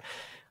worked out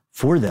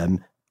for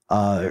them,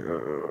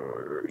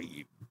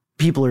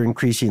 people are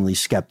increasingly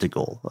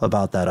skeptical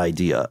about that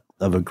idea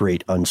of a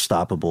great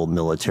unstoppable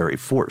military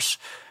force.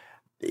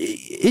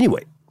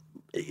 Anyway,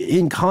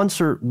 in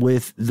concert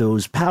with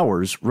those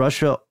powers,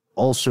 Russia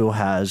also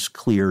has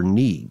clear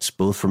needs,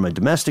 both from a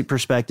domestic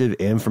perspective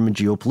and from a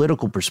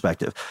geopolitical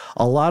perspective.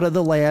 A lot of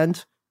the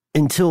land,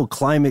 until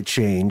climate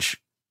change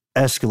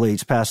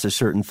escalates past a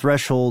certain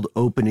threshold,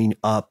 opening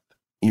up,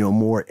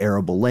 more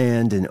arable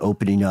land and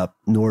opening up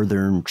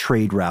northern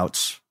trade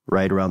routes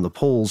right around the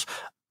poles,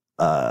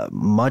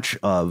 much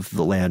of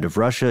the land of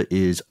Russia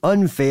is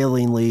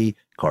unfailingly,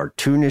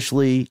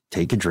 cartoonishly,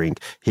 take a drink,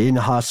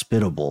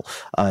 inhospitable.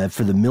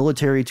 For the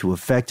military to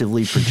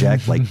effectively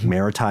project like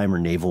maritime or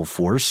naval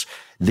force,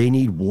 they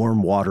need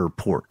warm water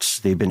ports.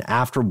 They've been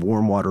after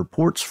warm water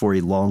ports for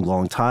a long,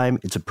 long time.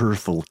 It's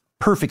a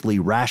perfectly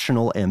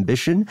rational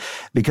ambition,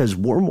 because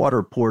warm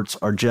water ports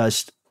are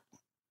just,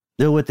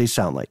 they're what they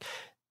sound like.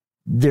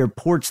 They're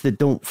ports that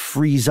don't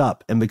freeze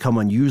up and become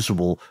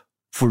unusable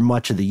for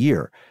much of the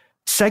year.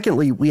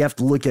 Secondly, we have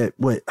to look at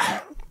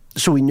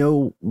so we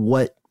know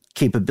what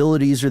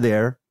capabilities are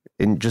there,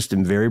 and just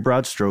in very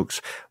broad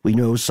strokes, we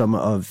know some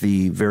of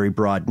the very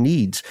broad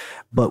needs,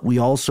 but we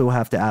also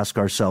have to ask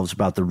ourselves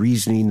about the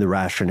reasoning, the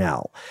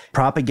rationale.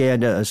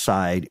 Propaganda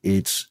aside,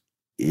 it's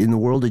in the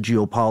world of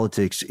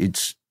geopolitics,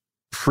 it's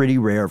pretty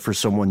rare for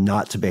someone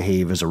not to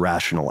behave as a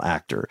rational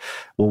actor.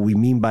 What we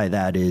mean by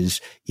that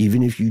is,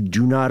 even if you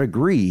do not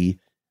agree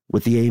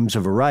with the aims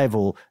of a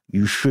rival,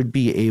 you should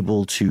be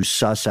able to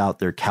suss out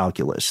their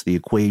calculus, the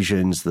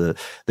equations, the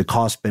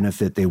cost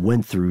benefit they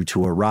went through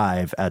to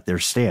arrive at their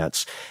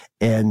stance.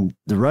 And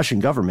the Russian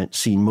government,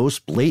 seen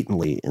most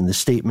blatantly in the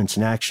statements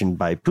and action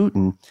by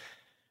Putin,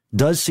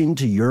 does seem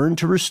to yearn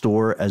to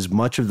restore as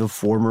much of the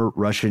former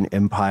Russian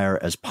empire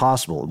as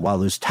possible. While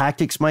those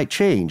tactics might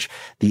change,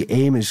 the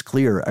aim is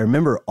clear. I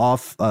remember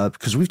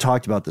because we've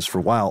talked about this for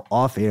a while,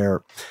 off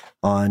air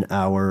on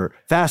our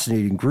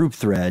fascinating group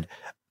thread,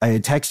 I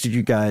had texted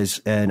you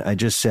guys and I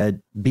just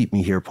said, beat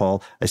me here,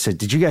 Paul. I said,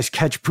 did you guys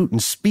catch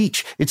Putin's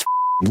speech? It's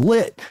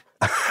lit.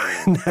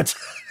 And that's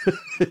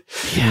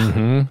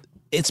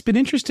It's been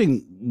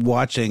interesting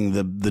watching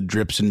the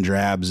drips and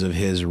drabs of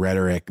his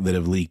rhetoric that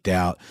have leaked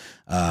out,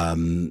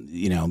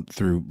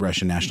 through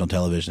Russian national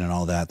television and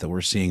all that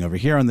we're seeing over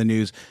here on the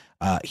news.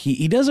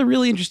 He does a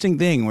really interesting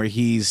thing where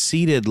he's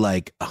seated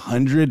like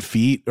 100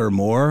 feet or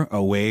more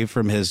away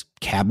from his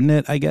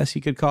cabinet, I guess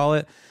you could call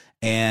it.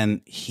 And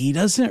he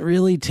doesn't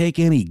really take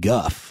any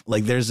guff.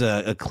 Like there's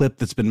a clip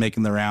that's been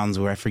making the rounds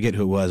where I forget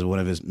who it was, one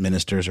of his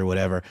ministers or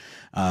whatever,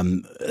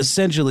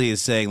 essentially is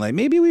saying like,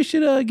 maybe we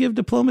should give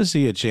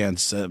diplomacy a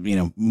chance,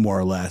 more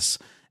or less.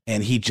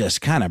 And he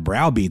just kind of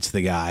browbeats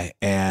the guy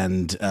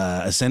and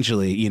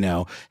essentially,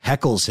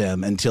 heckles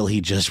him until he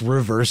just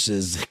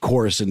reverses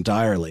course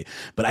entirely.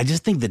 But I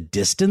just think the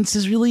distance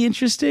is really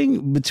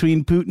interesting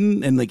between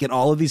Putin and like in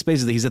all of these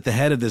spaces. He's at the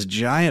head of this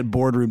giant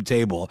boardroom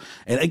table,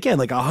 and again,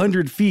 like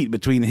 100 feet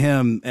between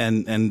him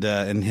and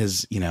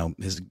his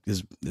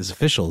his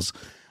officials.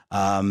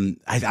 I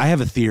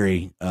have a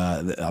theory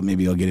that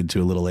maybe I'll get into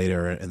a little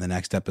later in the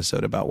next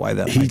episode about why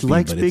that might be,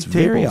 but it's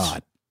very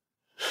odd.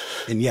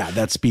 And yeah,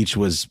 that speech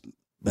was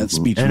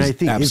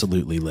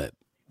absolutely lit.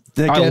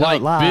 I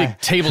like big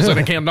tables and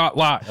I cannot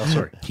lie. Oh,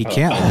 sorry. He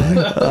can't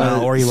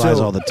lie. Or he lies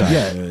all the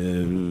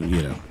time.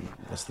 Yeah.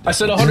 I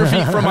said 100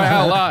 feet from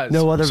my lies.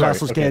 No other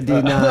vessels can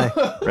deny.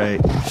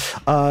 Right.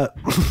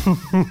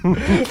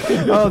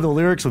 The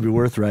lyrics will be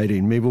worth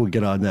writing. Maybe we'll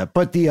get on that.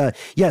 But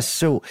yes,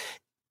 so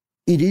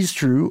it is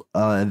true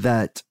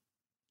that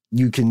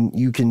you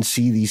can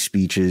see these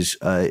speeches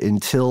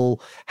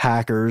until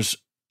hackers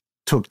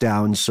took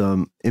down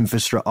some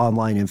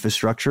online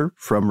infrastructure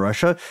from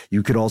Russia.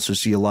 You could also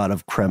see a lot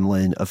of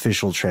Kremlin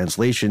official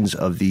translations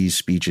of these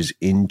speeches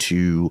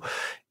into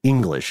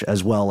English,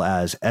 as well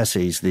as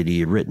essays that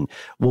he had written.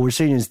 What we're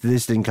saying is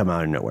this didn't come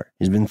out of nowhere.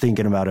 He's been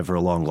thinking about it for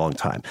a long, long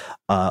time.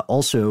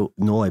 Also,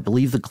 Noel, I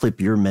believe the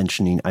clip you're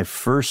mentioning, I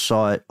first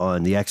saw it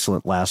on the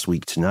excellent Last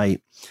Week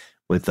Tonight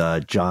with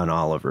John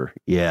Oliver.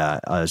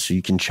 Yeah, so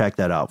you can check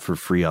that out for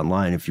free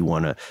online if you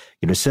want to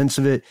get a sense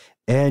of it.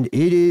 And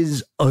it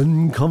is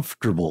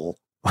uncomfortable.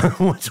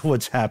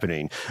 What's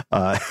happening?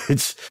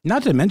 It's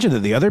not to mention that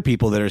the other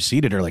people that are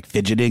seated are like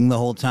fidgeting the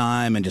whole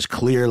time and just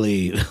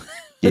clearly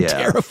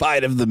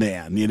terrified of the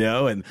man,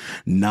 and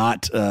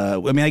not. I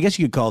mean, I guess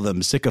you could call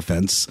them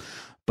sycophants,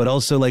 but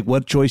also like,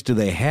 what choice do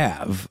they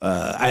have?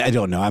 I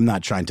don't know. I'm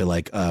not trying to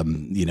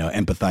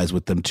empathize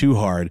with them too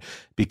hard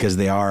because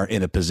they are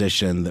in a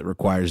position that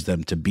requires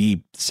them to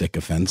be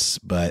sycophants.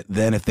 But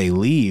then if they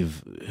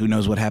leave, who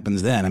knows what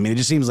happens then? I mean, it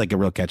just seems like a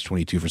real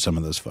catch-22 for some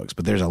of those folks.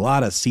 But there's a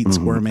lot of seat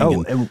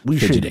squirming and we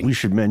fidgeting.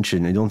 should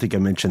mention, I don't think I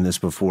mentioned this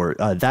before,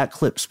 that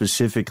clip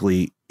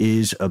specifically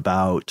is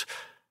about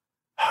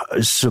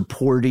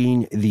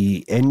supporting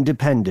the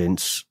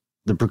independence,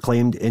 the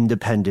proclaimed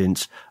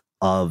independence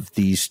of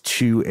these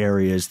two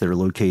areas that are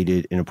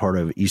located in a part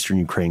of eastern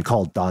Ukraine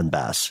called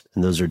Donbass,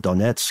 and those are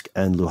Donetsk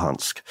and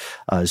Luhansk.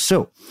 I'm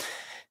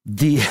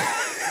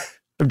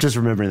just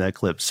remembering that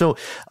clip. So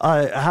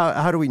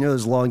how do we know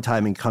this long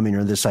time in coming,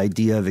 or this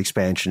idea of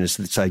expansion, is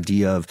this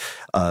idea of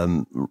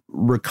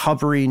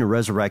recovering or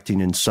resurrecting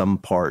in some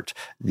part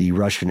the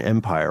Russian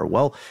Empire?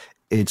 Well,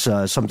 it's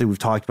something we've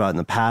talked about in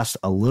the past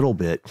a little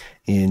bit.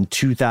 In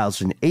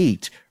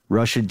 2008,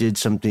 Russia did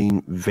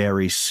something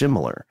very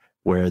similar,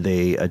 where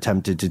they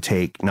attempted to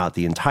take not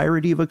the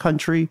entirety of a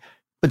country,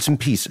 but some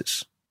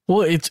pieces.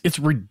 Well, it's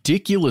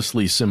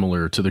ridiculously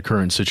similar to the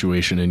current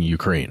situation in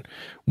Ukraine,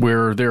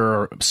 where there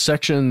are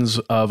sections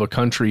of a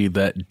country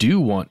that do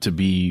want to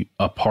be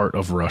a part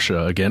of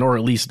Russia again, or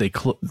at least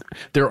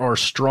there are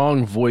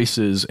strong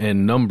voices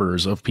and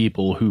numbers of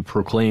people who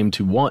proclaim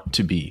to want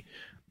to be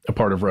a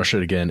part of Russia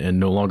again and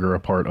no longer a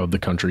part of the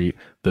country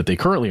that they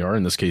currently are,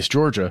 in this case,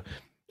 Georgia.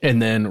 And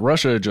then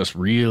Russia just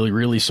really,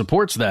 really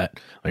supports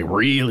that, like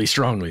really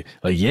strongly.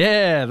 Like,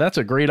 yeah, that's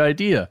a great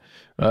idea.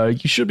 You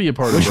should be a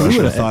part of Russia. We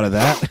would have thought of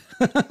that.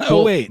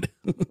 Wait.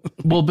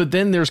 Well, but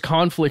then there's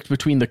conflict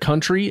between the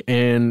country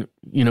and,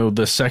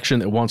 the section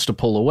that wants to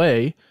pull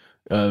away.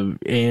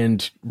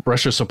 And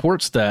Russia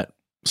supports that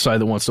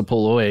side that wants to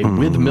pull away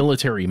with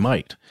military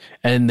might.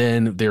 And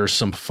then there's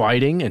some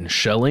fighting and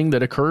shelling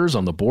that occurs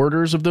on the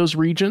borders of those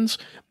regions.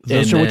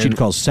 Those are what you'd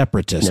call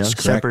separatists,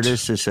 correct?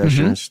 Separatists,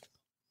 secessionists.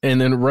 And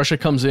then Russia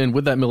comes in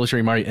with that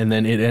military might, and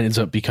then it ends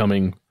up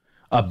becoming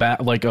a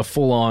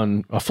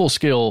full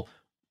scale.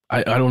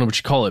 I don't know what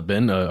you call it,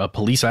 Ben. A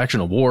police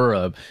action, a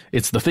war.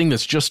 It's the thing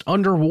that's just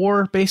under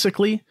war,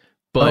 basically,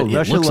 but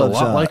it looks a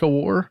lot like a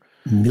war.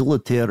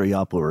 Military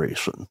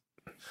operation.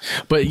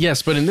 But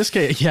in this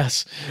case,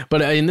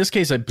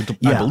 I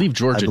believe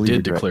Georgia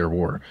did declare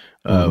war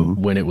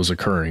when it was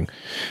occurring.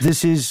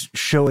 This is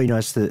showing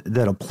us that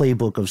a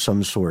playbook of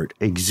some sort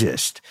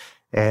exists.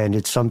 And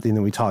it's something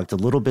that we talked a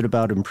little bit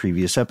about in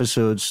previous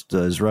episodes.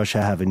 Does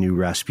Russia have a new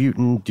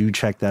Rasputin? Do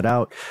check that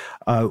out.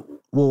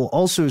 We'll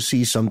also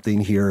see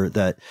something here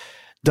that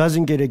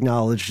doesn't get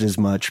acknowledged as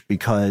much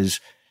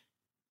because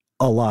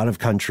a lot of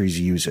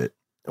countries use it,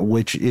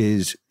 which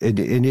is, and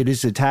it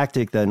is a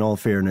tactic that, in all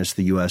fairness,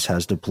 the U.S.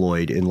 has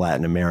deployed in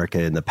Latin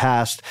America in the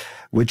past,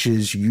 which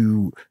is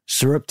you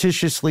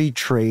surreptitiously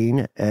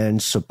train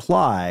and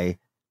supply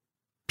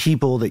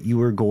people that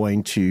you are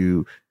going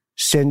to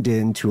send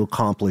in to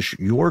accomplish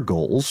your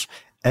goals,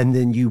 and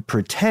then you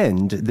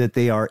pretend that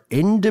they are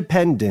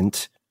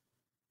independent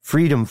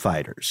freedom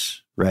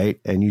fighters, right?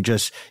 And you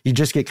just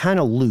get kind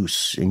of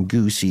loose and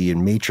goosey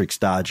and matrix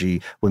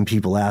dodgy when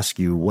people ask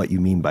you what you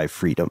mean by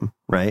freedom,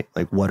 right?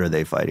 Like, what are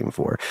they fighting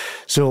for?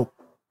 So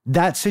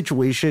that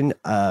situation,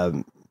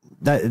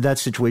 that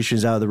situation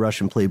is out of the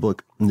Russian playbook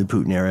in the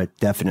Putin era,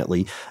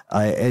 definitely.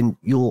 And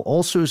you'll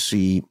also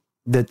see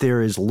that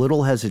there is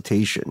little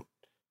hesitation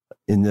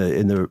in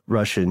the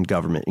Russian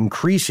government,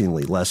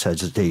 increasingly less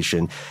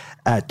hesitation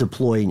at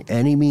deploying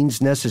any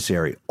means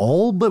necessary,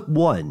 all but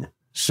one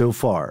so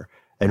far.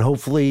 And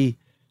hopefully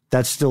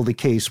that's still the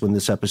case when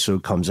this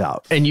episode comes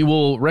out. And you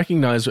will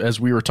recognize, as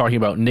we were talking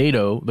about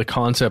NATO, the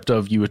concept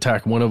of you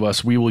attack one of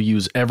us, we will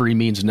use every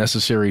means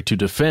necessary to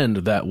defend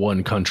that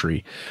one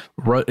country.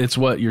 It's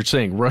what you're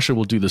saying. Russia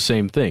will do the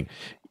same thing.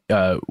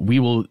 We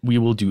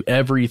will do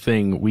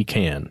everything we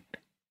can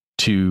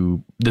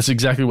to, that's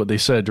exactly what they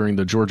said during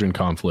the Georgian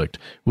conflict.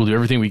 We'll do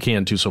everything we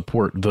can to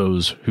support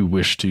those who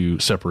wish to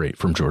separate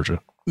from Georgia.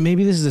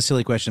 Maybe this is a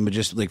silly question, but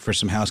just like for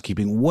some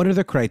housekeeping, what are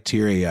the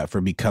criteria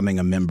for becoming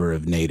a member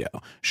of NATO?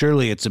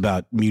 Surely it's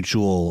about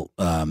mutual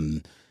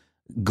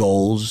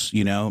goals,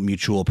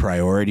 mutual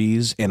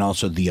priorities, and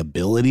also the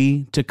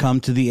ability to come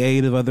to the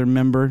aid of other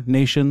member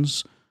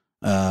nations.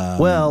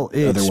 Well,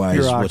 it's otherwise,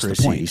 bureaucracy, what's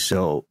the point?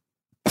 So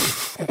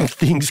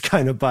things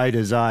kind of by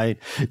design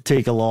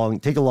take a long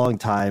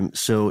time.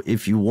 So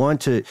if you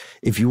want to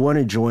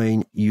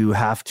join, you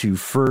have to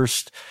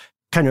first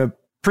kind of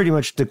pretty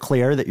much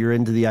declare that you're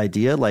into the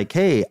idea, like,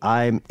 hey,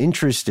 I'm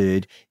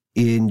interested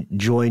in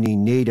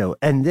joining NATO.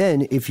 And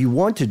then if you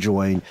want to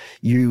join,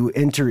 you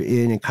enter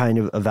in a kind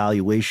of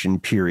evaluation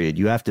period.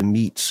 You have to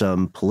meet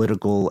some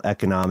political,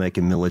 economic,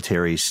 and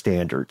military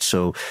standards.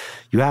 So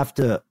you have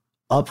to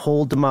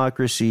uphold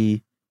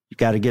democracy. You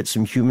got to get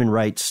some human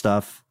rights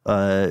stuff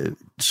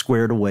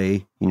squared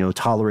away,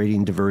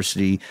 tolerating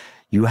diversity.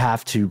 You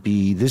have to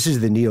be, this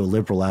is the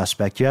neoliberal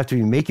aspect, you have to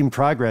be making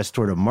progress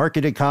toward a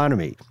market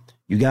economy.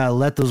 You got to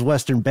let those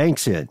Western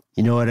banks in.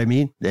 You know what I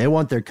mean? They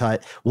want their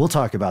cut. We'll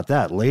talk about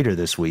that later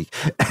this week.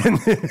 And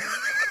then,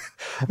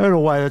 I don't know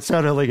why that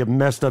sounded like a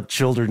messed up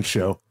children's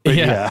show.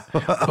 Yeah.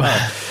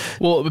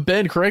 Well,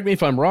 Ben, correct me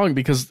if I'm wrong,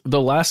 because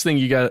the last thing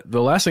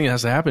that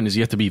has to happen is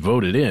you have to be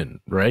voted in,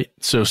 right?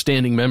 So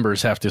standing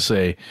members have to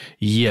say,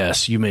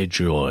 yes, you may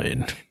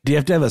join. Do you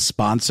have to have a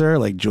sponsor,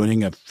 like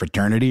joining a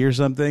fraternity or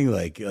something?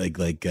 Like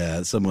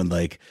someone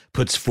like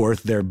puts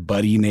forth their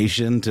buddy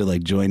nation to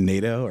like join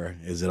NATO, or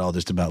is it all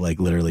just about like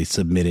literally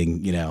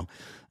submitting,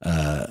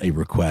 a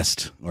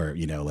request, or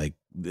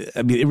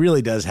it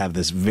really does have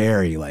this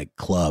very like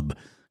club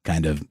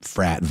kind of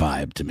frat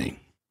vibe to me.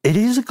 It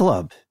is a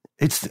club.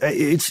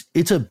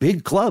 It's a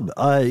big club.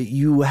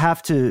 You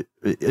have to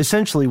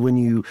essentially, when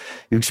you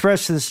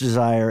express this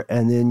desire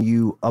and then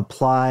you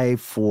apply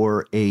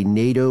for a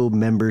NATO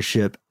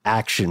membership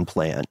action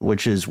plan,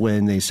 which is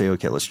when they say,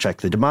 okay, let's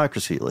check the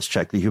democracy, let's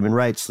check the human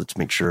rights, let's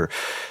make sure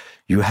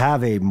you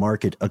have a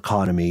market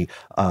economy.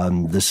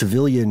 The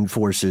civilian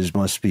forces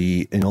must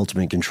be in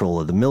ultimate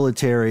control of the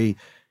military.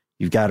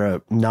 You've got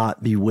to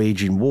not be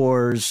waging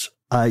wars.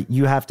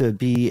 You have to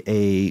be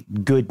a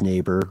good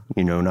neighbor,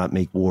 not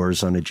make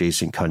wars on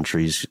adjacent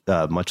countries,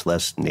 much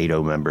less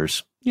NATO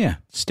members. Yeah.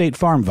 State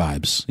Farm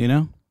vibes,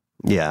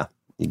 Yeah,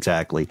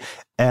 exactly.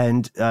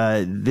 And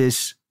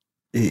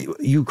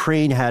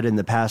Ukraine had in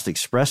the past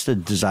expressed a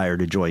desire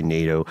to join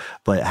NATO,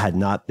 but had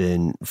not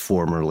been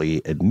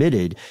formally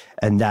admitted.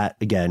 And that,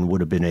 again, would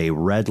have been a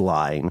red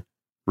line.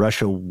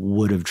 Russia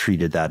would have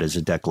treated that as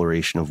a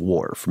declaration of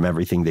war from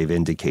everything they've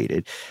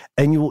indicated.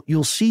 And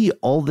you'll see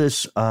all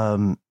this,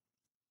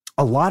 a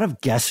lot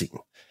of guessing,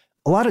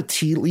 a lot of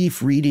tea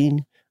leaf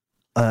reading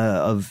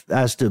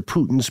as to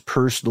Putin's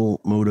personal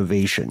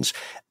motivations.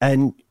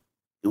 And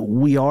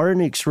we are in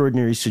an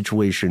extraordinary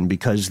situation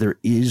because there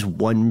is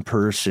one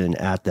person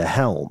at the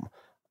helm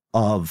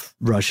of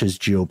Russia's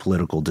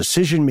geopolitical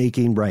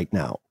decision-making right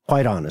now,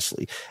 quite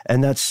honestly.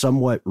 And that's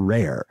somewhat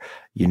rare,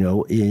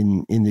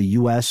 in the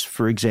U.S.,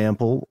 for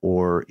example,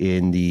 or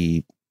in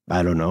the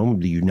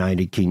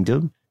United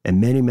Kingdom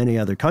and many, many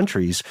other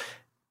countries.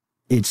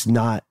 It's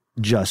not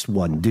just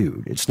one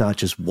dude. It's not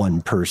just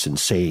one person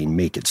saying,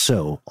 make it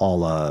so,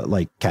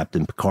 like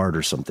Captain Picard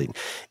or something.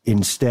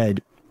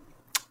 Instead,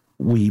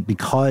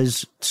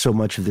 because so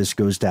much of this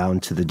goes down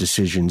to the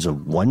decisions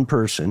of one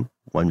person,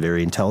 one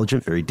very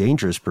intelligent, very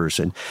dangerous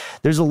person,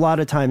 there's a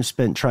lot of time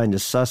spent trying to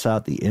suss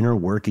out the inner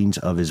workings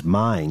of his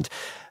mind.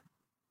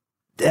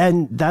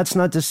 And that's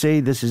not to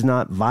say this is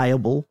not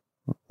viable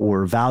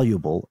or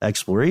valuable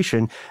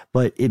exploration,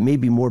 but it may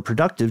be more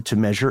productive to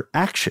measure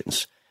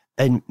actions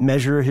and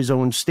measure his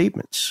own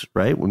statements,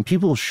 right? When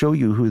people show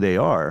you who they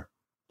are,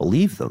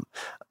 believe them.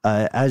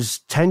 As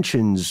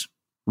tensions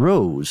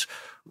rose,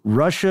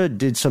 Russia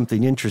did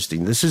something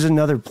interesting. This is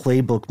another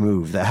playbook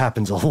move that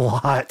happens a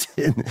lot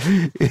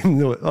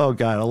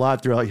a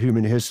lot throughout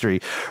human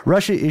history.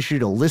 Russia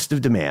issued a list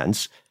of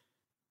demands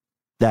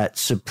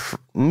that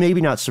maybe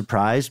not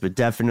surprised, but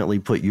definitely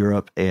put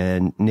Europe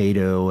and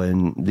NATO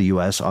and the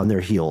US on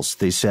their heels.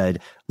 They said,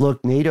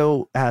 look,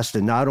 NATO has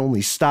to not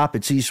only stop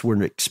its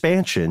eastward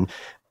expansion,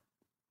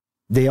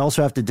 they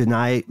also have to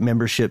deny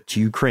membership to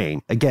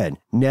Ukraine. Again,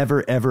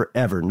 never, ever,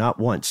 ever, not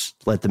once,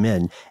 let them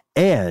in.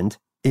 And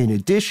in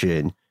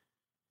addition,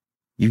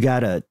 you got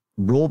to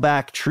roll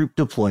back troop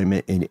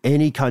deployment in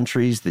any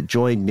countries that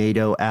joined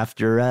NATO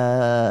after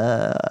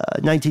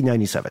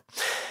 1997.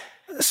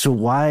 So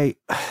why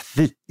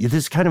this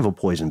is kind of a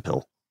poison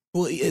pill?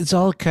 Well, it's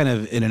all kind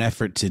of in an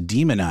effort to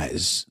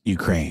demonize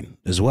Ukraine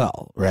as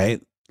well,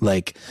 right?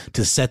 Like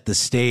to set the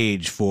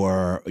stage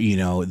for,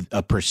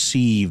 a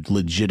perceived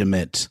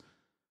legitimate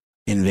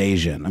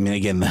invasion. I mean,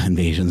 again, the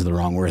invasion is the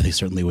wrong word. They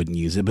certainly wouldn't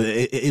use it, but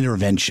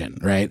intervention,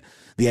 right?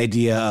 The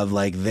idea of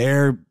like,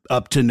 they're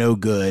up to no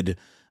good.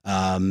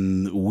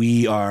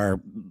 We are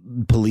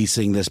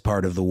policing this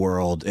part of the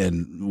world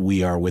and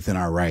we are within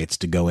our rights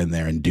to go in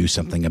there and do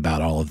something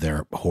about all of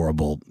their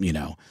horrible,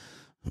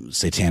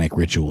 satanic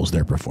rituals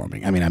they're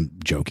performing. I mean, I'm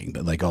joking,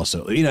 but like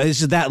also, it's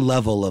just that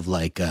level of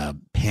like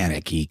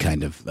panicky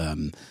kind of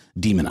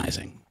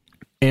demonizing.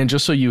 And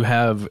just so you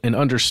have an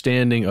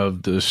understanding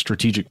of the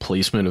strategic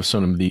placement of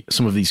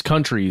some of these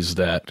countries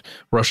that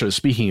Russia is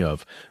speaking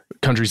of,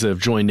 countries that have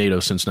joined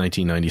NATO since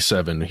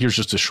 1997. Here's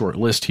just a short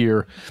list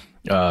here.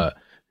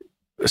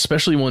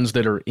 Especially ones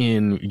that are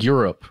in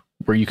Europe,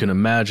 where you can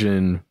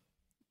imagine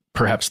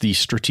perhaps the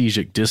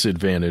strategic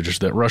disadvantage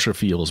that Russia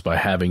feels by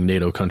having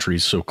NATO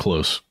countries so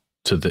close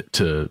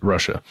to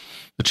Russia.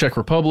 The Czech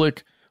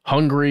Republic,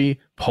 Hungary,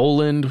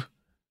 Poland,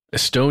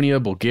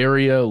 Estonia,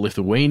 Bulgaria,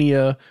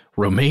 Lithuania,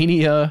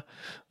 Romania,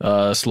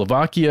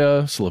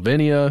 Slovakia,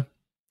 Slovenia,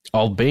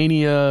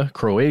 Albania,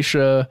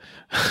 Croatia.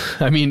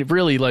 I mean,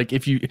 really, like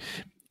if you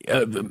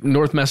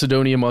North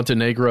Macedonia,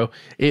 Montenegro,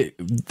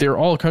 they're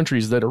all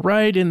countries that are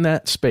right in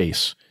that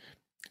space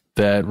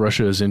that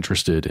Russia is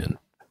interested in.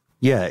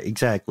 Yeah,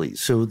 exactly.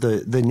 So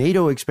the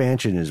NATO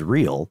expansion is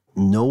real.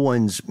 No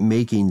one's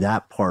making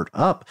that part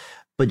up.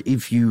 But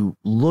if you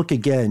look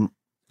again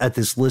at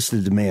this list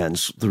of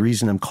demands, the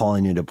reason I'm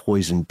calling it a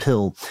poison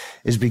pill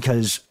is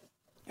because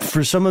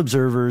for some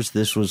observers,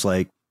 this was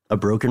like a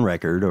broken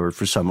record, or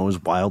for some, it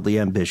was wildly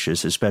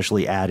ambitious,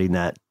 especially adding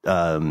that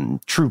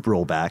troop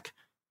rollback,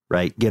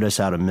 right? Get us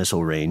out of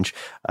missile range.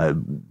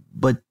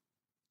 But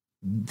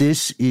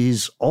this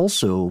is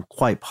also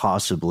quite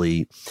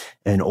possibly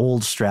an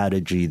old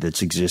strategy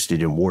that's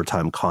existed in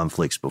wartime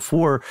conflicts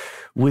before,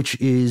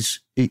 which is,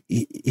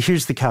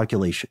 here's the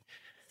calculation.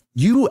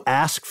 You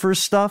ask for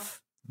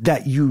stuff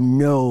that you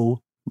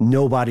know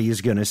nobody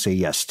is going to say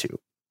yes to.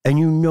 And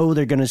you know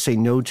they're going to say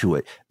no to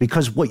it,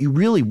 because what you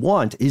really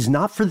want is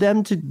not for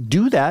them to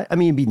do that. I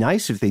mean, it'd be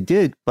nice if they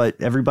did, but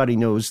everybody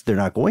knows they're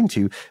not going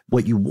to.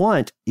 What you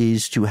want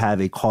is to have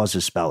a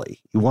casus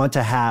belli. You want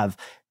to have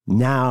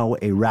now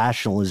a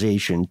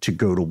rationalization to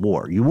go to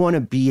war. You want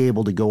to be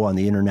able to go on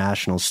the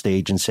international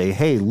stage and say,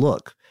 hey,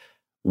 look,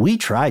 we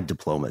tried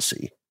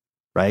diplomacy,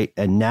 right?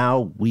 And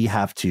now we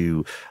have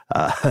to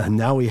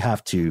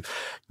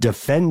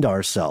defend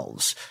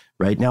ourselves,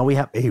 right? Now we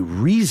have a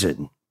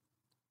reason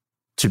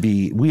to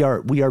be, we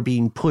are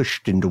being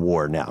pushed into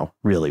war now,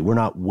 really. We're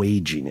not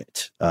waging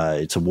it.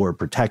 It's a war of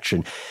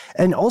protection.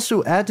 And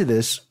also add to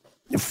this,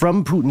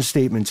 from Putin's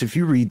statements, if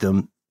you read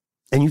them,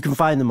 and you can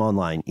find them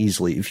online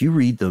easily, if you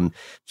read them,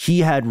 he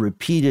has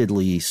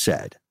repeatedly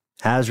said,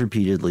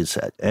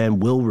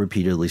 and will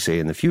repeatedly say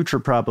in the future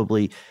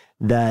probably,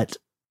 that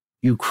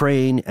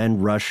Ukraine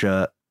and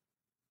Russia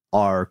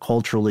are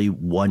culturally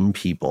one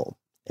people.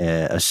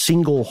 A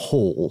single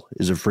whole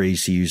is a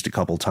phrase he used a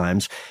couple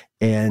times,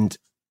 and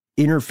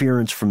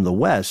interference from the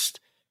West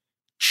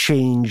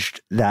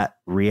changed that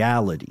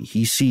reality.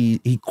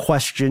 He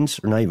questions,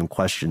 or not even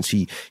questions,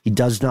 he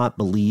does not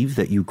believe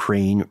that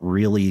Ukraine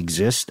really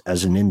exists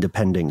as an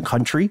independent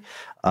country.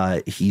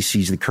 He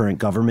sees the current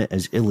government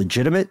as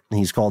illegitimate.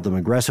 He's called them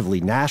aggressively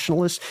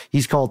nationalist.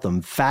 He's called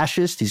them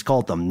fascist. He's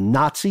called them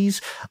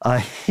Nazis.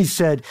 He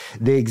said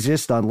they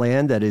exist on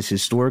land that is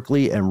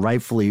historically and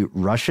rightfully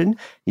Russian.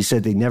 He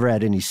said they never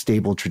had any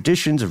stable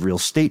traditions of real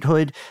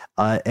statehood.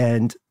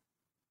 And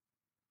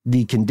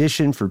the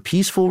condition for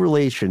peaceful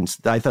relations,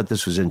 I thought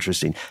this was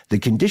interesting. The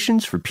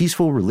conditions for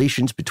peaceful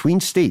relations between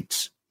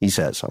states, he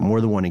says on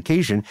more than one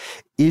occasion,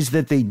 is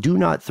that they do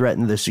not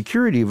threaten the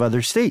security of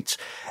other states.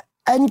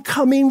 And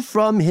coming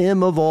from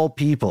him of all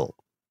people,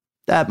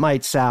 that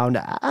might sound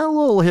a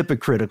little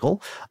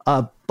hypocritical,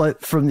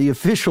 but from the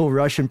official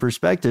Russian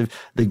perspective,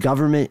 the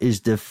government is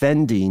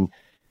defending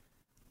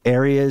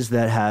areas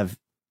that have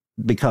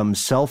become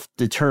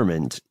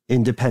self-determined,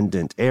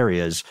 independent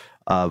areas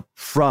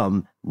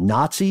from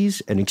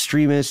Nazis and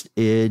extremists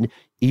in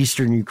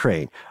eastern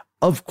Ukraine.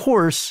 Of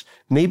course,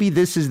 maybe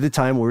this is the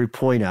time where we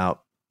point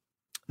out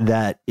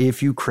that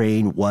if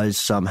Ukraine was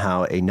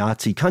somehow a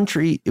Nazi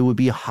country, it would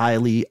be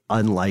highly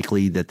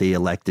unlikely that they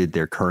elected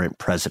their current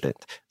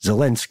president,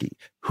 Zelensky,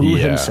 who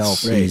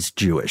himself is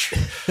Jewish.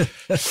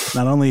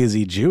 Not only is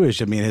he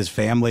Jewish, I mean, his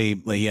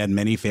family, he had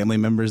many family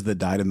members that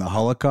died in the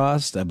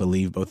Holocaust. I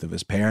believe both of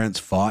his parents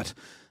fought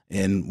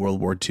in World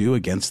War II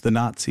against the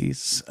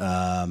Nazis.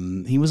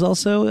 He was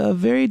also a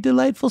very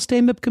delightful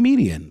stand-up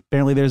comedian.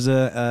 Apparently there's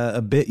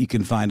a bit you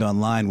can find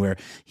online where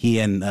he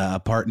and a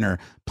partner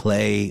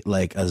play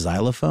like a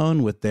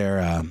xylophone with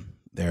their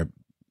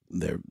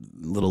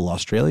little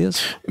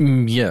Australias.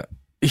 Yeah.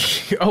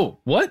 Oh,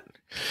 what?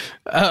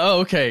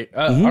 Okay.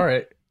 All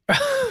right.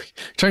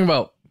 Talking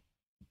about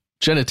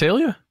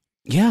genitalia?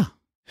 Yeah.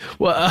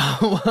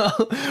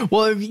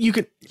 Well, you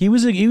could. He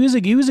was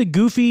a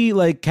goofy,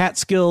 like,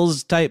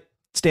 Catskills type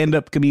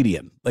stand-up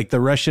comedian, like the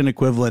Russian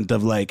equivalent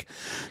of like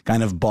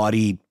kind of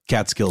bawdy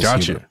Catskills.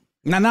 Gotcha.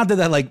 Humor. Not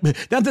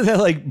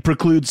that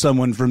precludes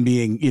someone from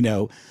being,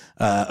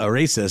 a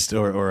racist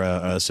or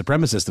a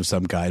supremacist of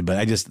some kind,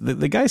 but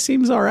the guy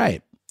seems all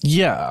right.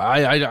 Yeah,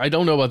 I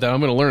don't know about that. I'm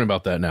going to learn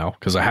about that now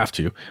because I have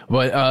to.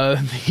 But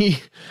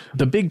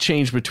the big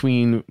change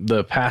between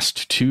the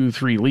past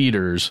 2-3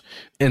 leaders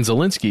and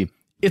Zelensky,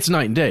 it's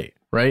night and day,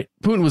 right?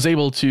 Putin was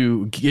able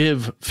to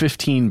give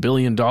 $15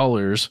 billion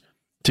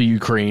to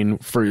Ukraine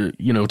for,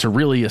 to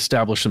really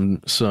establish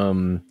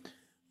some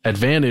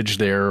advantage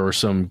there or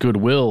some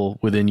goodwill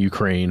within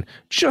Ukraine.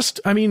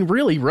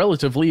 Really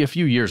relatively a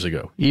few years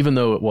ago, even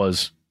though it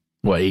was,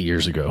 8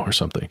 years ago or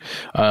something.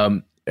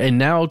 And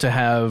now to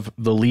have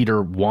the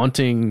leader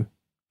wanting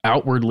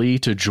outwardly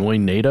to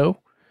join NATO,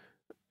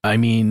 I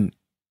mean,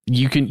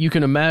 you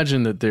can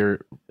imagine that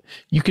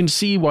You can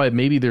see why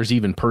maybe there's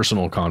even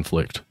personal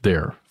conflict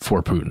there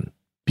for Putin,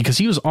 because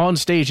he was on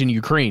stage in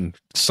Ukraine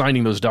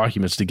signing those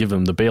documents to give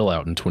him the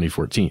bailout in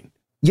 2014.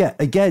 Yeah,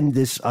 again,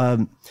 this,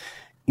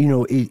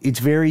 it's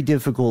very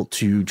difficult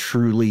to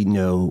truly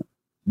know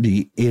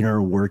the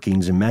inner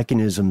workings and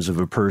mechanisms of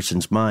a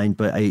person's mind,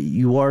 but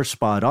you are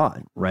spot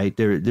on, right?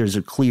 There's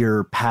a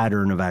clear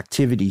pattern of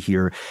activity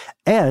here.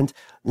 And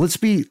let's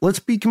be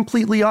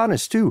completely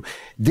honest too.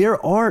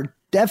 There are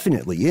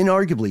definitely,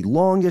 inarguably,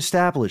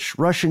 long-established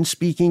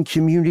Russian-speaking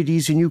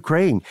communities in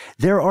Ukraine.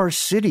 There are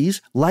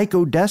cities like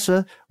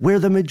Odessa where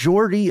the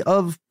majority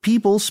of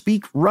people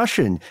speak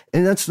Russian.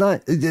 And that's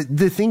not,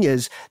 the thing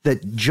is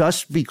that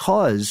just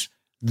because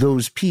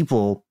those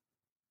people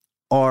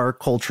are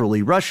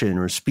culturally Russian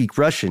or speak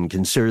Russian,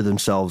 consider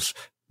themselves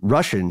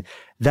Russian,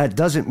 that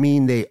doesn't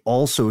mean they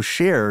also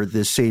share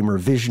the same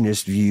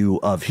revisionist view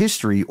of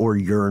history or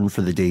yearn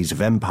for the days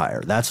of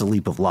empire. That's a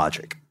leap of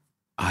logic.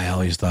 I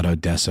always thought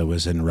Odessa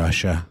was in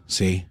Russia.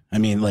 See? I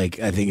mean, I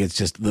think it's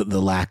just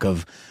the lack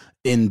of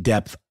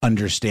in-depth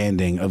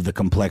understanding of the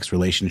complex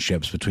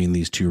relationships between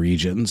these two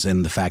regions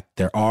and the fact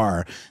there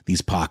are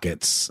these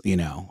pockets,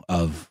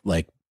 of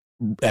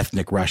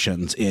ethnic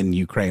Russians in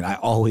Ukraine. I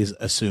always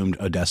assumed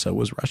Odessa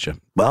was Russia.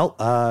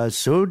 Well,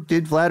 so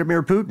did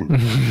Vladimir Putin.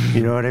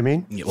 You know what I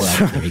mean?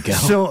 Well, there you go.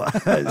 So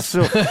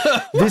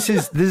this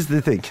is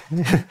the thing.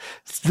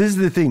 This is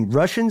the thing.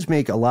 Russians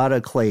make a lot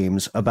of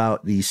claims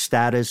about the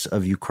status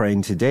of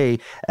Ukraine today,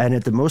 and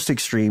at the most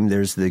extreme,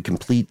 there's the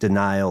complete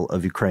denial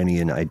of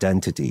Ukrainian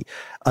identity.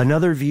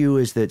 Another view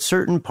is that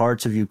certain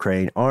parts of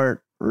Ukraine aren't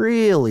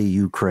really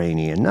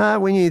Ukrainian, not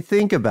when you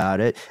think about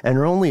it, and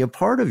are only a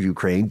part of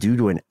Ukraine due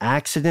to an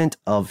accident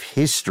of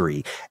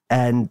history.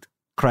 And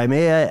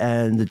Crimea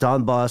and the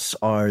Donbass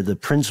are the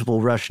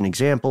principal Russian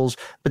examples,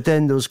 but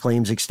then those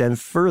claims extend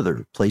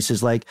further.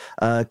 Places like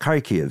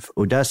Kharkiv,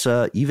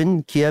 Odessa,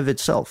 even Kiev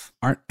itself.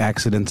 Aren't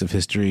accidents of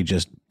history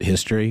just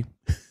history?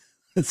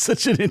 It's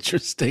such an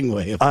interesting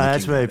way of thinking.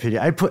 That's my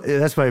opinion.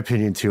 That's my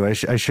opinion too. I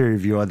share your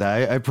view on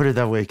that. I put it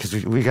that way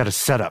because we got a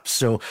setup.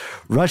 So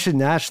Russian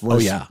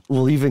nationalists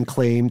will even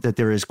claim that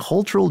there is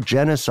cultural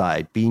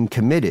genocide being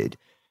committed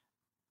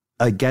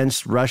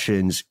against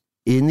Russians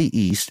in the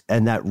East,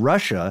 and that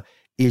Russia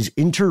is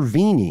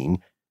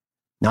intervening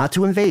not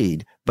to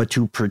invade, but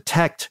to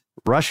protect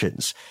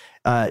Russians.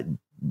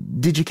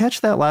 Did you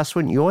catch that last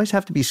one? You always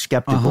have to be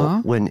skeptical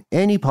when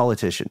any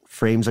politician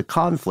frames a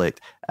conflict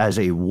as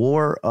a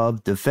war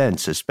of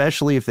defense,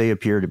 especially if they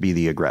appear to be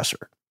the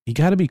aggressor. You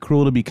got to be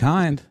cruel to be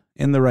kind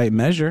in the right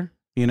measure,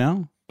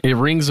 It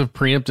rings of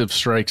preemptive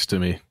strikes to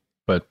me,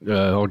 but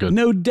all good.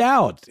 No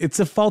doubt. It's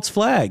a false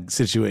flag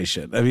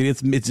situation. I mean,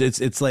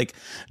 it's like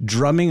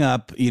drumming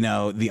up,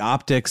 the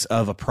optics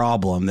of a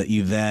problem that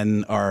you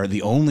then are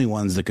the only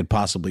ones that could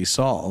possibly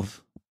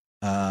solve.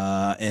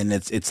 And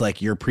it's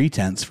like your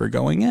pretense for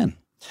going in,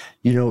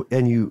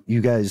 and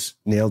you guys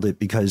nailed it,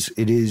 because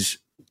it is,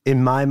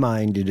 in my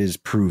mind, it is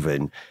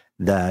proven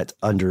that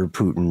under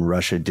Putin,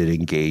 Russia did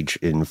engage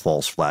in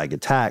false flag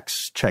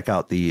attacks. Check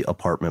out the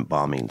apartment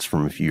bombings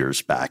from a few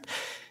years back.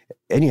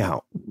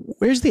 Anyhow,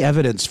 where's the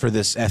evidence for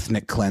this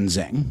ethnic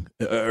cleansing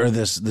or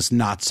this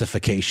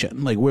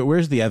Nazification? Like,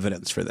 where's the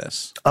evidence for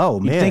this? Oh,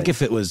 man. You'd think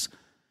if it was,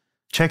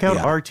 check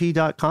out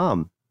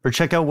RT.com or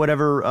check out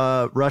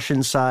whatever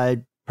Russian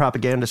side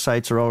propaganda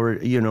sites are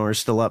already, are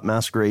still up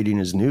masquerading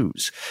as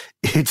news.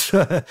 It's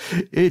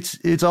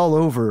all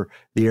over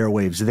the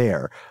airwaves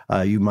there.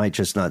 You might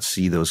just not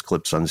see those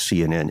clips on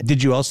CNN.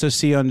 Did you also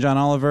see on John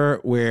Oliver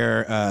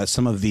where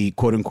some of the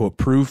quote unquote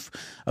proof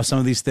of some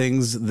of these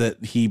things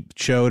that he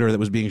showed or that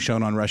was being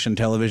shown on Russian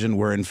television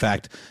were in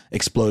fact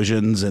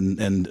explosions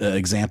and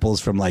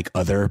examples from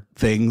other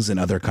things in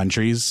other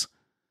countries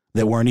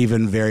that weren't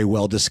even very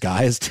well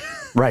disguised?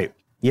 Right.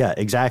 Yeah,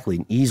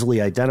 exactly. Easily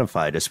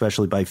identified,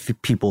 especially by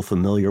people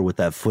familiar with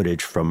that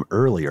footage from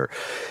earlier.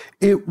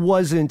 It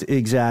wasn't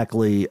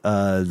exactly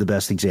the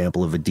best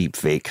example of a deep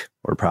fake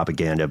or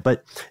propaganda.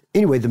 But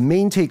anyway, the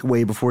main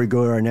takeaway before we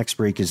go to our next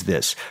break is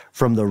this.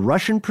 From the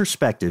Russian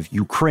perspective,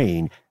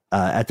 Ukraine,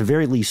 at the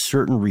very least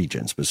certain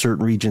regions, but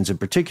certain regions in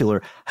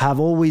particular,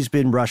 have always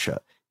been Russia.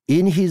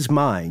 In his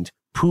mind,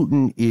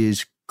 Putin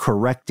is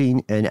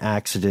correcting an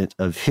accident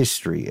of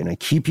history. And I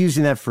keep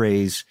using that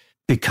phrase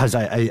because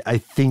I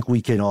think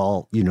we can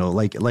all,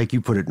 like you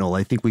put it, Noel,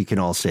 I think we can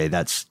all say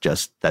that's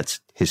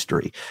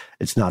history.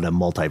 It's not a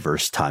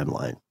multiverse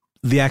timeline.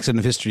 The accident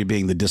of history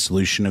being the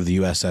dissolution of the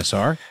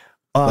USSR?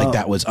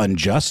 That was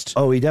unjust?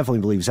 Oh, he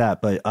definitely believes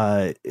that. But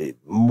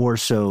more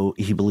so,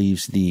 he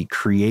believes the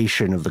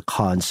creation of the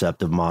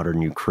concept of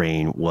modern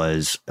Ukraine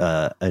was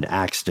an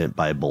accident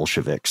by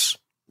Bolsheviks,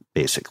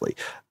 basically.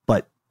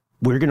 But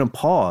we're going to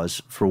pause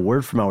for a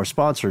word from our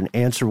sponsor and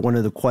answer one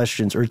of the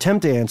questions, or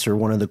attempt to answer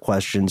one of the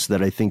questions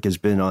that I think has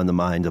been on the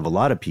mind of a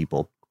lot of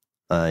people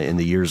in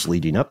the years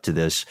leading up to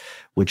this,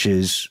 which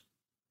is,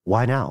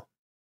 why now?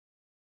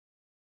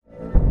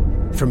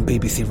 From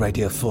BBC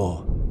Radio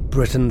 4,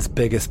 Britain's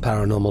biggest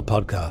paranormal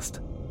podcast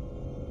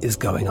is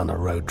going on a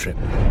road trip.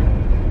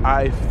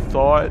 I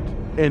thought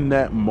in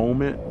that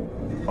moment,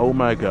 oh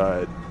my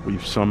God,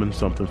 We've summoned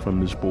something from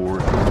this board.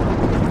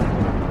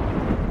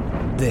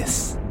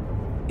 This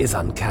is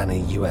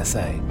Uncanny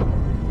USA.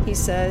 He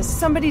says,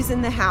 somebody's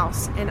in the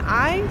house, and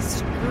I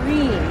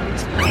screamed.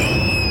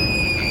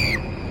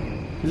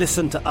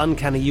 Listen to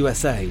Uncanny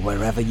USA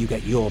wherever you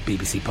get your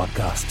BBC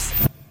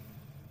podcasts,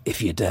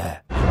 if you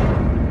dare.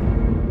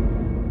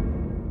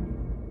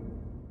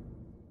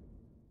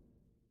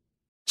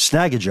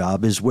 Snag a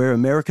Job is where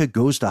America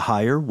goes to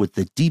hire with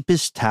the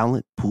deepest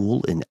talent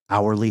pool in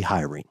hourly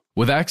hiring.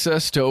 With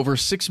access to over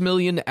 6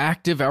 million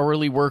active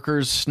hourly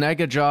workers,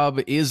 Snag a Job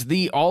is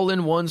the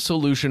all-in-one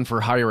solution for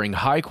hiring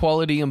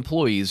high-quality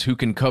employees who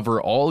can cover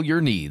all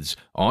your needs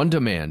on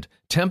demand,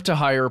 temp to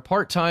hire,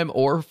 part-time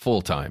or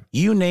full-time.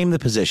 You name the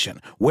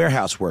position: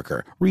 warehouse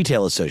worker,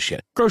 retail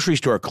associate, grocery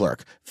store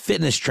clerk,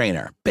 fitness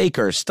trainer,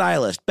 baker,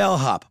 stylist,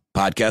 bellhop,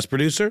 podcast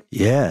producer.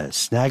 Yeah,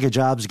 Snag a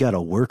Job's got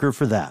a worker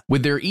for that.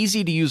 With their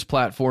easy-to-use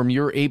platform,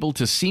 you're able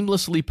to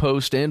seamlessly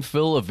post and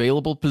fill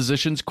available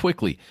positions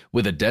quickly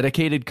with a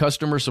dedicated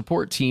customer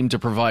support team to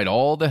provide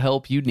all the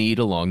help you need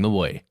along the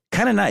way.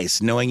 Kind of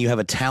nice knowing you have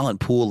a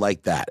talent pool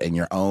like that in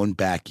your own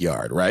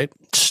backyard, right?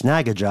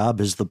 Snag a Job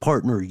is the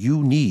partner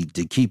you need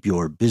to keep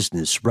your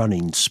business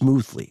running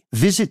smoothly.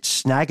 Visit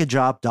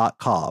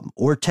snagajob.com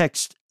or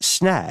text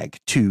SNAG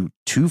to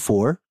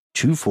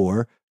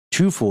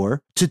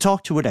 242424 to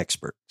talk to an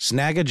expert.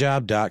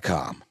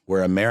 Snagajob.com,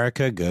 where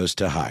America goes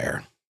to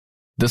hire.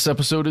 This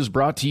episode is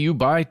brought to you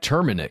by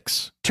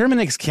Terminix.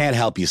 Terminix can't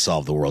help you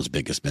solve the world's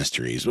biggest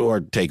mysteries or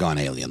take on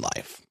alien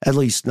life. At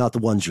least not the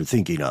ones you're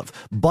thinking of.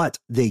 But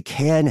they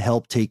can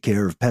help take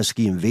care of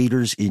pesky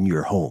invaders in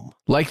your home.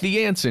 Like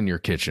the ants in your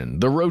kitchen,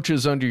 the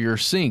roaches under your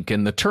sink,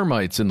 and the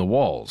termites in the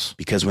walls.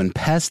 Because when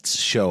pests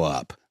show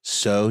up,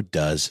 so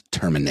does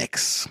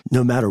Terminix.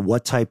 No matter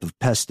what type of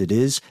pest it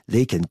is,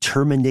 they can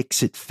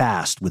Terminix it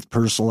fast with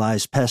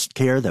personalized pest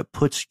care that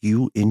puts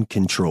you in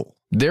control.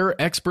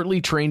 Their expertly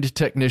trained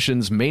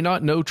technicians may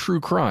not know true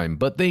crime,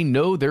 but they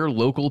know their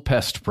local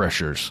pest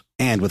pressures.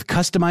 And with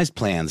customized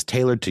plans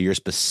tailored to your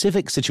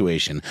specific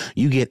situation,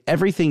 you get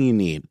everything you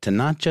need to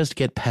not just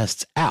get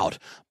pests out,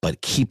 but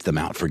keep them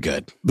out for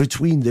good.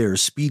 Between their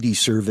speedy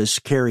service,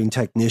 caring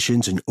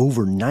technicians, and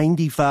over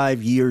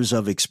 95 years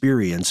of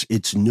experience,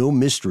 it's no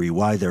mystery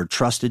why they're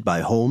trusted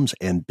by homes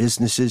and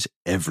businesses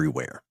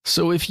everywhere.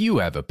 So if you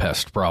have a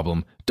pest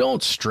problem,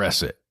 don't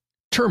stress it.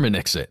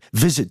 Terminix it.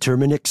 Visit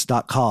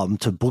Terminix.com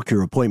to book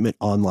your appointment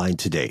online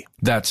today.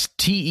 That's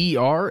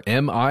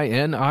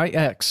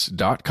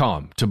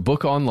TERMINIX.com to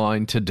book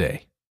online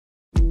today.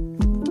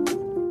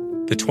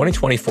 The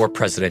 2024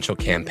 presidential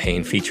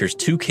campaign features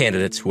two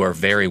candidates who are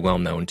very well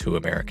known to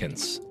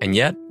Americans. And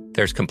yet,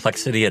 there's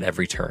complexity at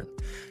every turn.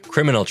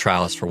 Criminal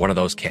trials for one of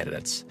those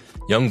candidates.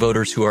 Young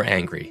voters who are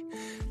angry.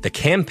 The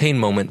Campaign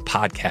Moment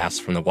podcast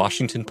from the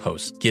Washington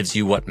Post gives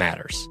you what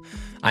matters.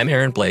 I'm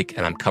Aaron Blake,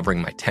 and I'm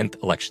covering my 10th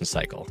election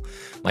cycle.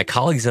 My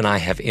colleagues and I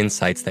have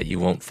insights that you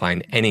won't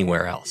find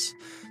anywhere else.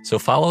 So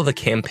follow the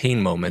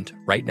Campaign Moment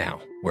right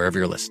now, wherever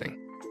you're listening.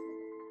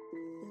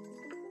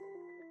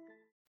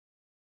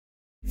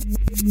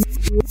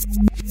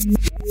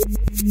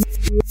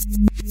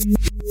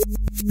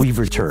 We've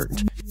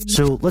returned.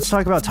 So let's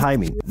talk about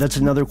timing. That's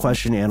another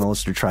question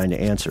analysts are trying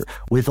to answer.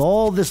 With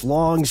all this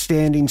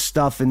long-standing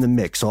stuff in the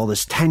mix, all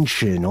this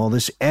tension, all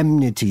this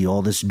enmity,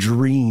 all this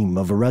dream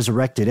of a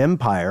resurrected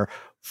empire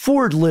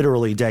for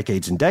literally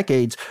decades and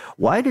decades,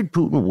 why did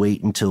Putin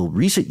wait until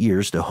recent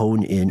years to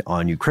hone in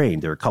on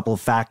Ukraine? There are a couple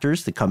of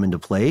factors that come into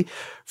play.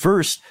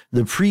 First,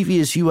 the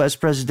previous U.S.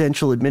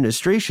 presidential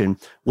administration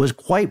was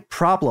quite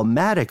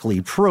problematically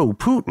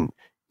pro-Putin,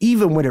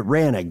 even when it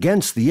ran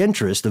against the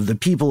interest of the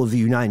people of the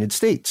United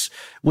States,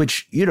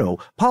 which, you know,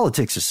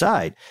 politics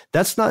aside,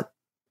 that's not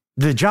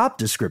the job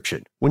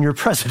description when you're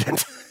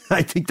president.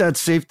 I think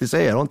that's safe to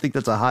say. I don't think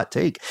that's a hot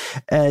take.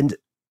 And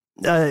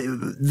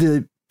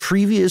the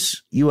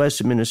previous U.S.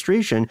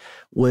 administration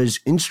was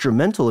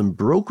instrumental in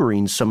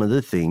brokering some of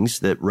the things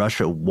that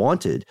Russia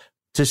wanted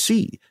to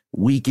see.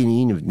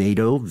 Weakening of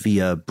NATO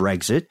via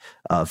Brexit,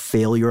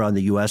 failure on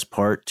the U.S.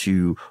 part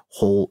to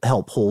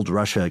help hold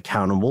Russia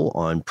accountable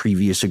on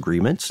previous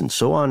agreements, and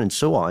so on and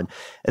so on.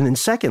 And then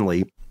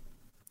secondly,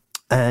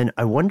 and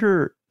I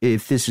wonder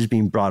if this is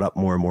being brought up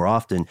more and more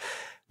often,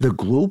 the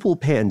global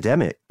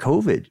pandemic,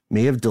 COVID,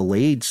 may have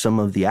delayed some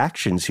of the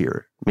actions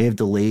here, may have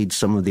delayed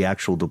some of the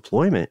actual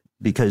deployment,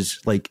 because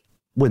like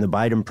when the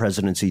Biden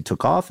presidency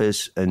took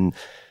office, and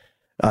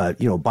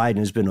Biden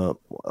has been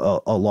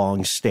a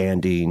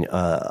long-standing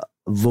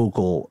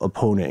vocal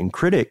opponent and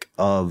critic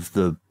of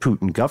the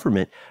Putin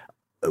government.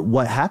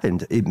 What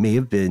happened? It may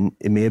have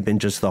been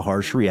just the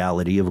harsh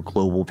reality of a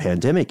global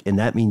pandemic, and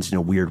that means in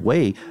a weird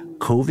way,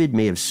 COVID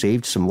may have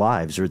saved some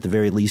lives, or at the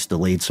very least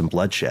delayed some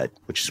bloodshed,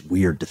 which is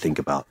weird to think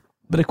about.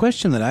 But a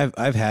question that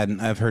I've had,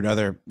 and I've heard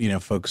other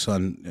folks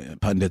on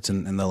pundits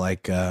and the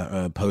like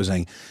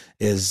posing,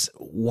 is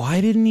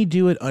why didn't he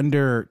do it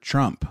under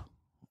Trump?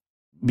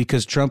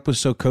 because Trump was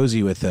so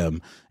cozy with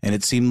him, and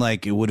it seemed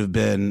like it would have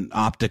been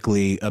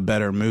optically a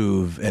better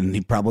move, and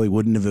he probably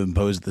wouldn't have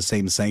imposed the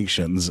same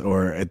sanctions,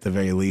 or at the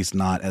very least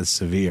not as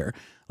severe.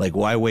 Like,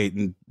 why wait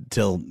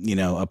until,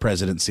 a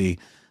presidency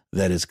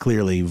that is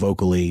clearly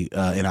vocally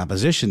in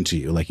opposition to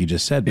you, like you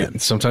just said, Ben? Yeah,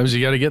 sometimes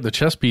you got to get the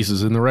chess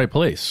pieces in the right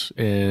place.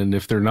 And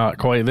if they're not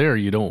quite there,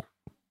 you don't,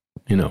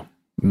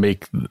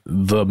 make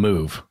the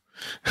move.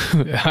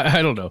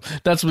 I don't know.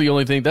 That's the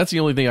only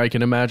thing I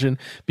can imagine,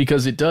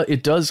 because it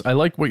does. I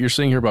like what you're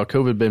saying here about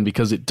COVID, Ben,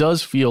 because it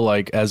does feel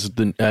like as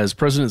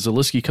President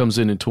Zelensky comes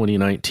in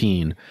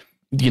 2019,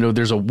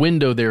 there's a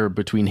window there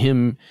between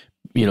him,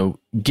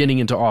 getting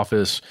into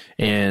office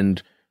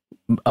and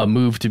a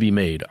move to be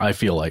made. I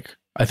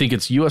think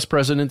it's U.S.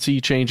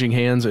 presidency changing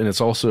hands, and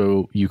it's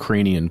also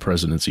Ukrainian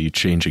presidency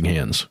changing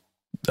hands.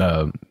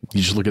 You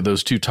just look at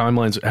those two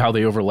timelines, how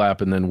they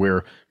overlap, and then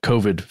where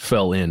COVID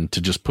fell in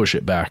to just push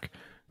it back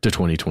to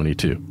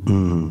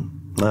 2022.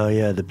 Oh,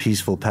 yeah, the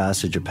peaceful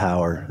passage of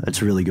power.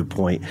 That's a really good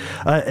point.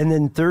 And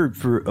then third,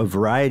 for a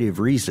variety of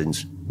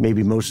reasons,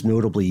 maybe most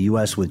notably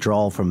U.S.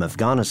 withdrawal from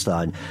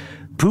Afghanistan,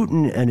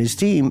 Putin and his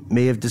team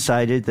may have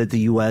decided that the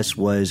U.S.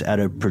 was at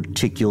a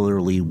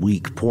particularly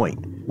weak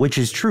point, which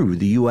is true.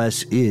 The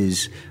U.S.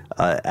 is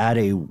at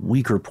a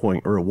weaker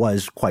point, or it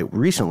was quite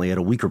recently at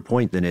a weaker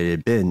point than it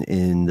had been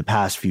in the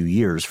past few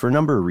years for a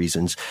number of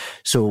reasons.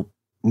 So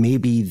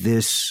maybe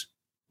this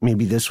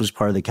was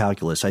part of the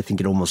calculus. I think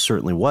it almost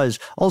certainly was.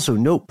 Also,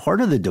 note,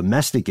 part of the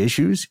domestic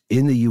issues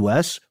in the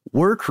U.S.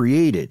 were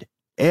created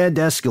and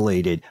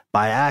escalated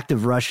by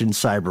active Russian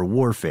cyber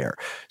warfare.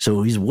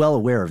 So he's well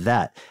aware of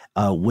that.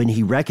 When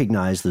he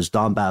recognized those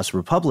Donbass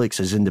republics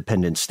as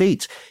independent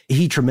states,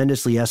 he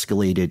tremendously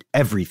escalated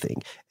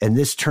everything. And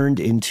this turned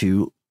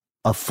into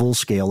a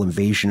full-scale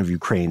invasion of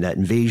Ukraine. That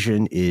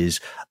invasion is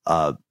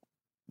a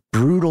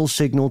brutal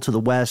signal to the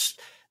West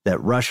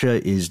that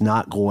Russia is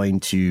not going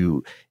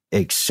to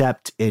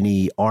accept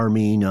any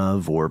arming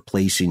of or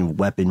placing of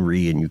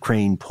weaponry in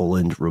Ukraine,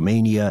 Poland,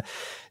 Romania.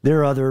 There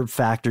are other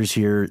factors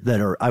here that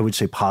are, I would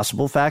say,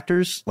 possible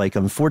factors. Like,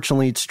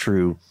 unfortunately, it's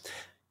true.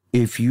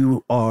 If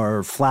you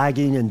are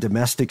flagging in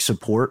domestic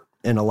support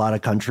in a lot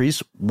of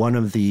countries, one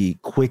of the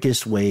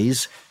quickest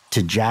ways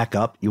to jack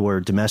up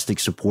your domestic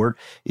support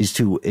is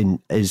to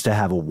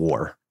have a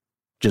war,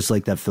 just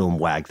like that film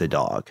Wag the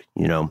Dog,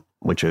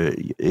 which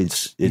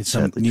it's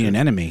you need an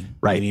enemy,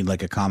 right? You need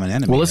like a common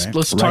enemy. Well,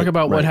 let's talk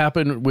about what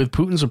happened with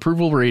Putin's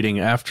approval rating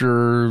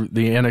after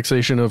the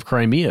annexation of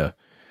Crimea.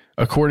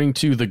 According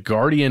to The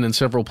Guardian and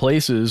several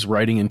places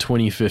writing in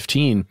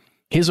 2015,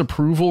 his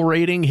approval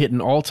rating hit an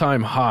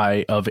all-time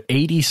high of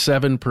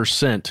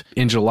 87%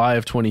 in July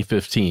of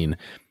 2015.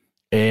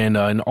 And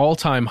an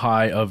all-time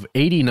high of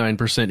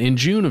 89% in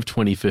June of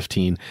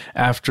 2015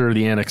 after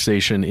the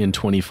annexation in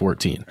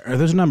 2014. Are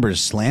those numbers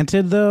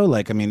slanted, though?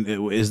 Like, I mean,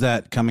 is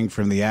that coming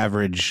from the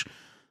average,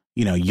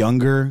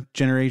 younger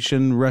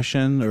generation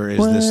Russian? Or is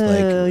this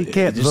like...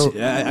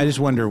 I just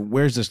wonder,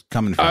 where's this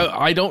coming from?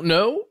 I don't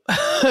know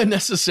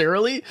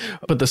necessarily,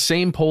 but the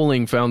same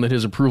polling found that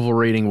his approval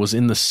rating was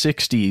in the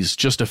 60s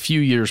just a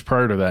few years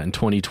prior to that in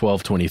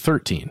 2012,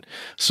 2013.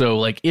 So,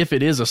 like, if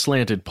it is a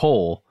slanted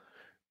poll...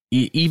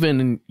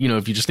 Even,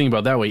 if you just think about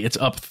it that way, it's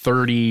up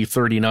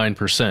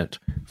 39%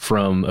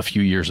 from a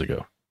few years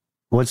ago.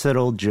 What's that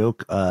old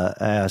joke? I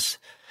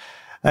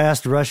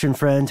asked a Russian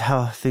friend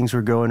how things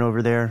were going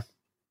over there.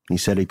 He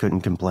said he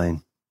couldn't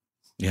complain.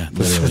 Yeah,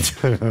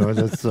 literally.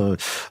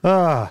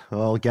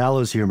 That's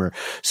gallows humor.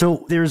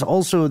 So there's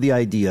also the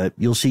idea,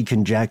 you'll see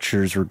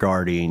conjectures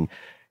regarding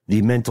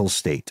the mental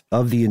state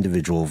of the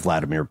individual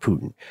Vladimir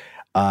Putin.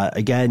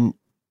 Again,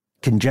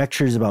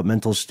 conjectures about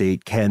mental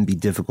state can be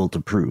difficult to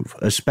prove,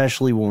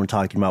 especially when we're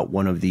talking about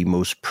one of the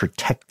most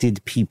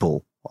protected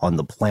people on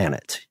the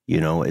planet.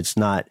 It's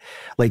not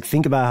like,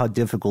 think about how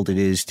difficult it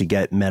is to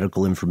get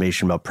medical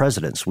information about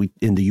presidents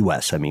in the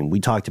US. I mean, we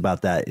talked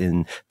about that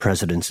in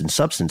Presidents and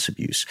Substance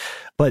Abuse,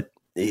 but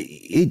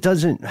it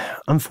doesn't,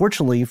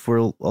 unfortunately, for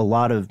a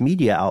lot of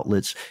media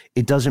outlets,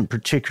 it doesn't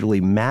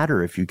particularly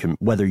matter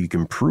whether you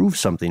can prove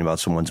something about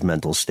someone's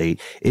mental state.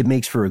 It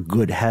makes for a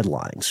good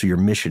headline, so your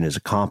mission is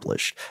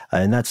accomplished.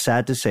 And that's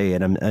sad to say.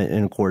 And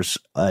of course,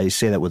 I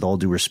say that with all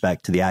due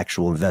respect to the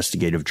actual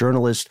investigative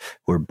journalists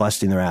who are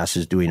busting their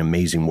asses doing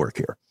amazing work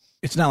here.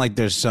 It's not like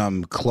there's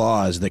some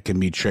clause that can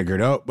be triggered.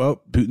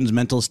 Oh, Putin's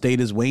mental state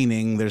is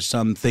waning. There's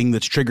some thing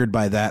that's triggered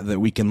by that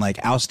we can like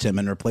oust him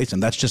and replace him.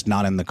 That's just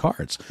not in the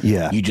cards.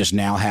 Yeah. You just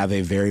now have a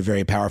very,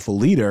 very powerful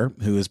leader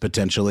who is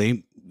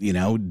potentially,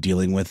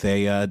 dealing with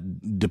a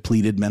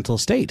depleted mental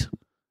state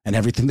and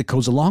everything that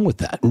goes along with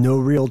that. No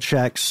real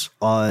checks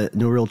on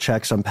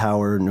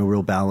power, no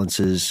real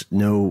balances,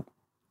 no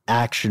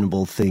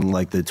actionable thing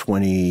like the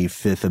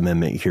 25th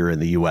Amendment here in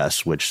the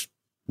U.S., which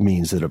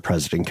means that a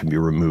president can be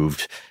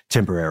removed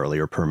temporarily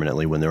or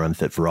permanently when they're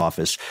unfit for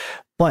office.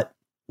 But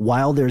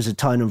while there's a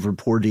ton of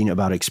reporting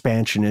about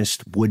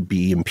expansionist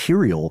would-be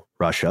imperial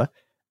Russia,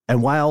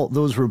 and while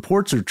those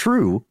reports are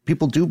true,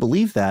 people do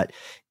believe that,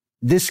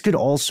 this could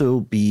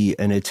also be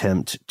an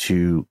attempt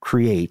to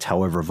create,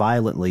 however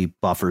violently,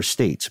 buffer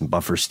states. And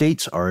buffer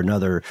states are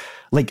another,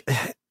 like,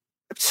 I'm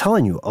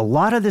telling you, a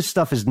lot of this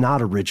stuff is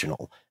not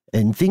original.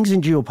 And things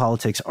in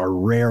geopolitics are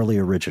rarely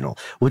original,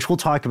 which we'll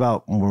talk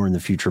about more in the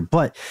future.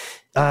 But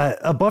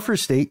a buffer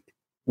state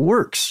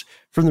works.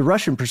 From the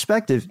Russian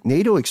perspective,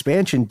 NATO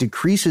expansion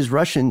decreases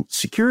Russian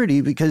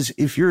security because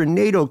if you're a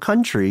NATO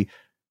country,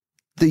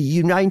 the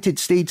United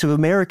States of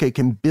America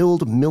can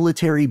build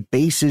military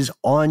bases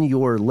on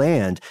your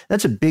land.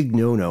 That's a big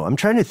no-no. I'm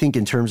trying to think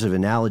in terms of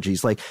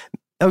analogies. Like,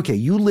 okay,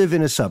 you live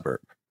in a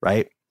suburb,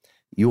 right?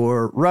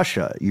 You're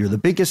Russia. You're the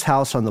biggest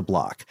house on the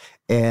block.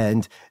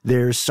 And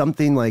there's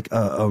something like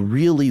a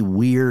really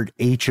weird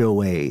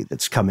HOA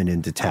that's coming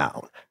into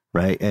town,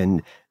 right?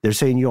 And they're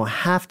saying you don't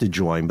have to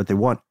join, but they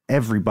want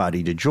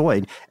everybody to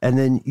join. And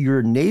then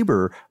your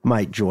neighbor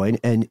might join.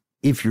 And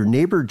if your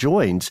neighbor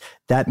joins,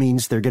 that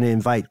means they're going to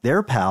invite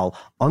their pal,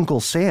 Uncle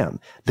Sam,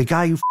 the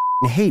guy you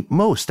hate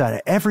most out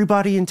of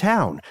everybody in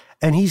town.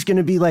 And he's going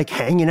to be like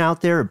hanging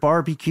out there at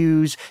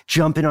barbecues,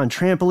 jumping on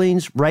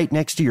trampolines right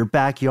next to your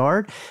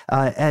backyard.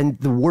 And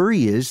the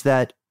worry is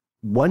that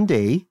one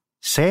day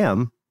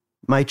Sam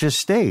might just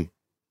stay.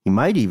 He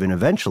might even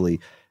eventually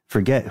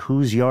forget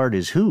whose yard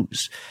is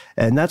whose.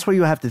 And that's why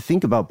you have to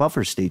think about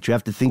buffer states. You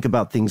have to think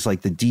about things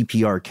like the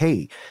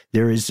DPRK.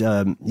 There is,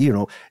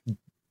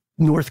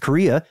 North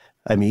Korea,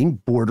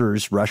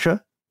 borders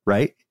Russia,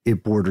 right?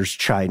 It borders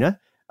China.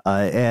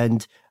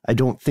 And I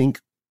don't think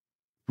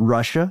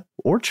Russia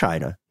or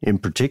China in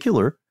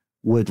particular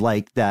would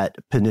like that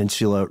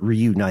peninsula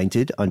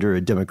reunited under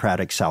a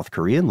democratic South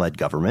Korean-led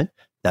government.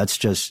 That's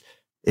just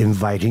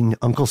inviting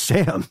Uncle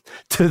Sam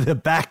to the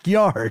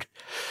backyard.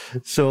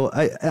 So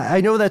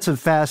I know that's a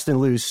fast and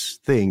loose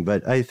thing,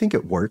 but I think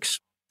it works.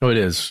 Oh, it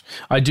is.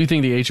 I do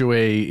think the HOA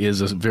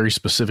is a very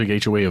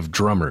specific HOA of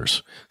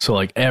drummers. So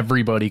like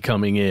everybody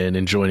coming in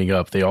and joining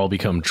up, they all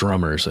become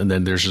drummers. And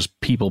then there's just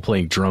people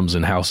playing drums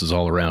in houses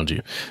all around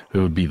you. It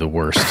would be the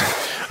worst.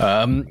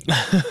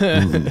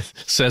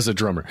 Says a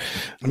drummer.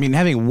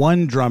 Having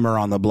one drummer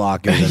on the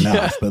block is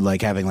enough, but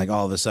like having like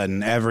all of a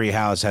sudden every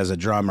house has a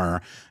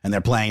drummer and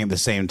they're playing at the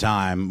same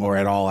time or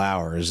at all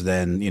hours,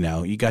 then,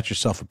 you got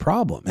yourself a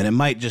problem. And it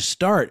might just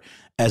start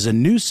as a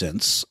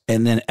nuisance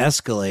and then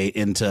escalate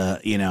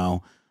into,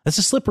 that's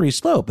a slippery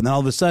slope. And then all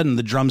of a sudden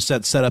the drum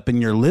set's set up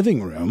in your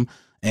living room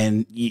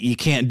and you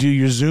can't do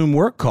your Zoom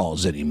work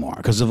calls anymore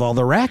because of all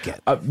the racket.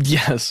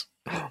 Yes.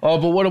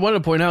 But what I want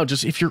to point out,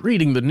 just if you're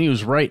reading the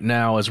news right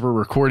now, as we're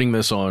recording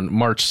this on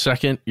March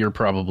 2nd, you're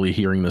probably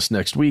hearing this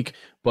next week,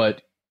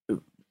 but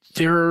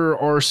there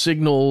are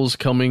signals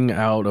coming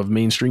out of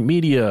mainstream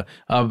media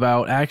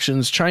about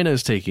actions China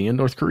is taking and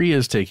North Korea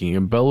is taking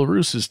and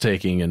Belarus is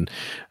taking and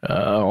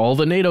all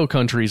the NATO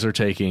countries are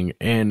taking.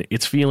 And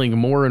it's feeling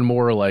more and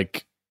more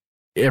like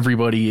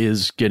everybody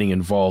is getting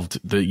involved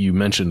that you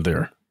mentioned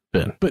there,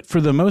 Ben. But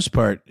for the most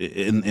part,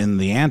 in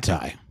the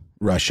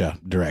anti-Russia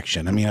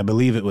direction, I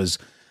believe it was,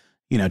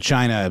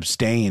 China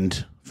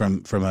abstained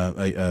from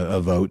a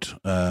vote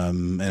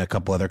in a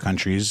couple other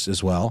countries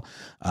as well.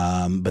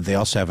 But they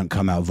also haven't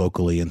come out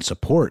vocally in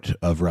support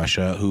of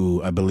Russia,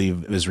 who I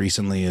believe as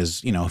recently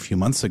as, a few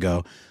months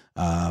ago.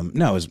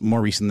 No, it was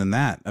more recent than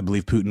that. I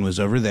believe Putin was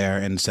over there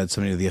and said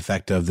something to the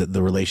effect of that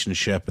the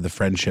relationship or the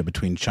friendship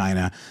between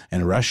China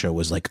and Russia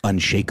was like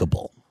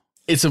unshakable.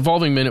 It's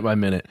evolving minute by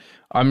minute.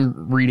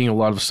 I'm reading a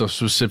lot of stuff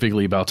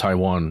specifically about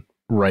Taiwan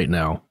right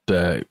now.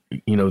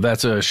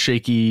 That's a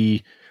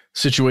shaky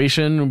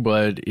situation,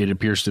 but it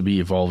appears to be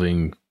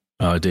evolving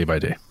day by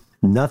day.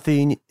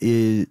 Nothing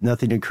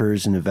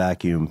occurs in a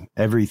vacuum.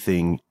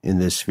 Everything in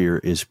this sphere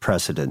is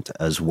precedent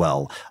as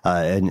well.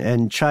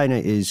 And China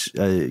is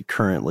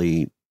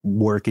currently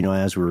working on,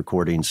 as we're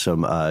recording,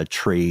 some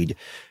trade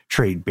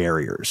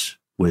barriers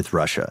with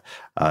Russia.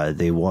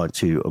 They want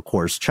to, of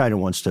course, China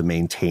wants to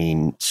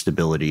maintain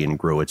stability and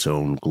grow its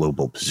own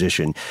global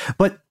position.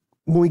 But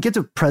when we get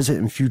to present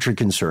and future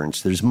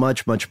concerns, there's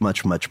much, much,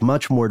 much, much,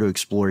 much more to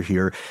explore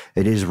here.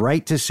 It is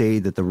right to say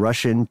that the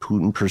Russian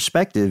Putin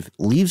perspective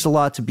leaves a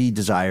lot to be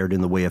desired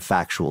in the way of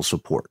factual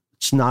support.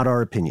 It's not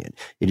our opinion.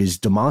 It is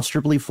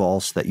demonstrably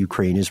false that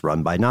Ukraine is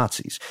run by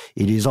Nazis.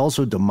 It is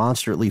also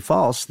demonstrably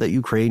false that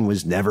Ukraine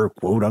was never,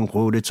 quote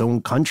unquote, its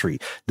own country.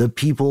 The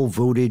people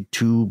voted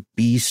to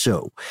be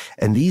so.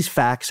 And these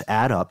facts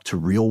add up to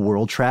real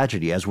world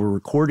tragedy. As we're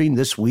recording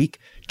this week,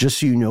 just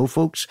so you know,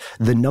 folks,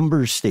 the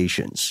numbers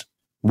stations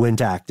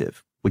went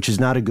active, which is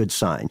not a good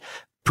sign.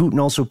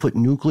 Putin also put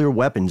nuclear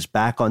weapons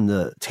back on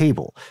the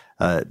table,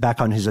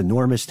 back on his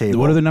enormous table.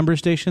 What are the number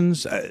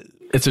stations?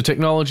 It's a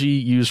technology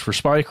used for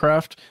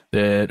spycraft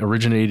that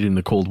originated in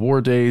the Cold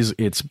War days.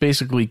 It's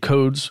basically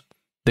codes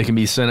that can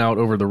be sent out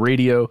over the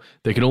radio.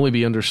 They can only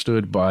be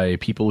understood by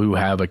people who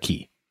have a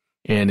key.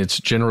 And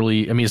it's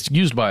generally, it's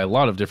used by a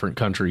lot of different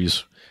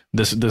countries,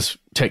 this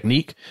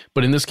technique.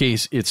 But in this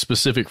case, it's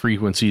specific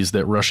frequencies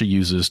that Russia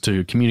uses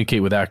to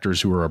communicate with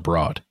actors who are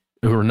abroad.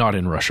 who are not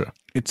in Russia.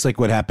 It's like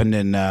what happened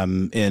in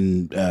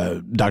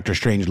Doctor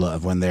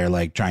Strangelove when they're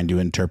like trying to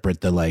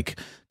interpret the like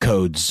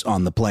codes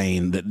on the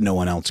plane that no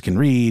one else can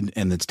read,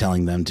 and it's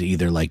telling them to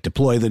either like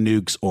deploy the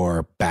nukes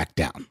or back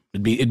down.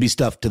 It'd be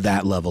stuff to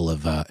that level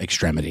of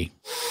extremity.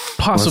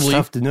 Possibly. Well,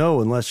 it's tough to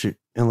know unless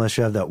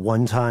you have that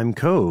one-time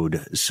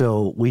code.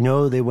 So we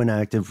know they went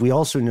active. We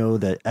also know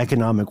that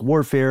economic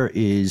warfare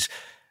is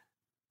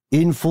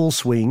in full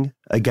swing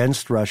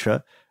against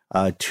Russia.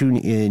 Tune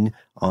in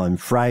on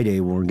Friday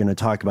when we're going to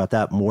talk about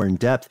that more in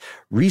depth.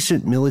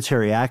 Recent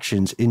military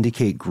actions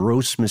indicate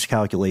gross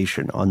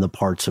miscalculation on the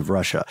parts of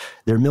Russia.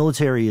 Their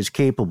military is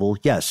capable,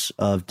 yes,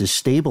 of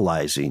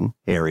destabilizing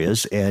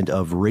areas and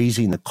of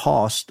raising the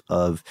cost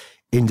of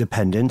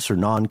independence or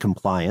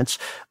non-compliance,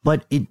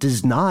 but it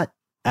does not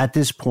at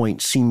this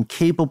point seem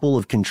capable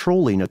of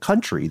controlling a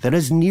country that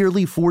has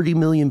nearly 40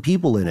 million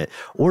people in it,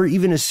 or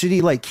even a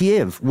city like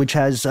Kiev, which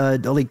has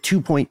like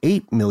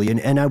 2.8 million.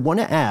 And I want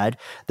to add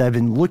that I've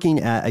been looking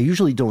at, I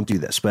usually don't do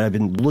this, but I've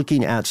been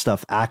looking at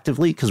stuff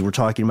actively because we're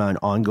talking about an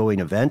ongoing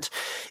event.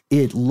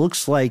 It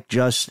looks like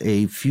just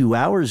a few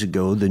hours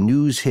ago, the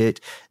news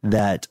hit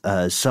that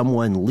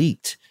someone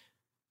leaked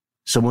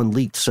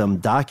some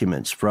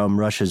documents from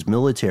Russia's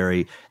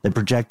military that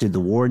projected the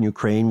war in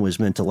Ukraine was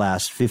meant to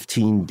last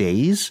 15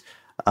 days.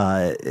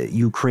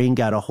 Ukraine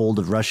got a hold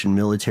of Russian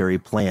military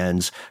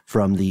plans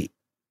from the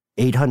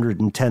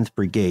 810th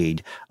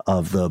Brigade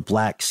of the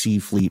Black Sea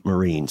Fleet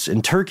Marines.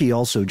 And Turkey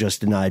also just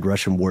denied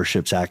Russian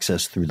warships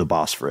access through the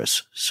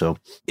Bosphorus. So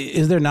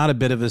is there not a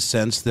bit of a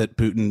sense that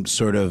Putin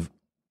sort of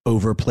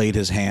overplayed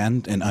his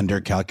hand and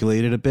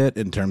undercalculated a bit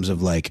in terms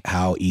of like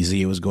how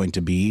easy it was going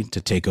to be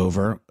to take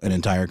over an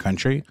entire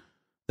country?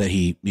 That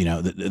he, you know,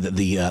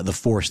 the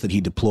force that he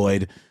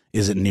deployed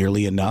isn't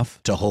nearly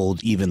enough to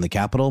hold even the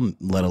capital,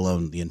 let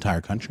alone the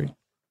entire country.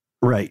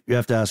 Right. You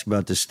have to ask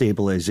about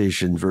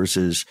destabilization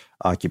versus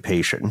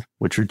occupation,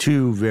 which are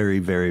two very,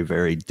 very,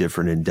 very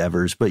different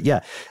endeavors. But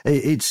yeah,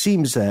 it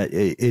seems that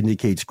it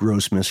indicates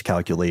gross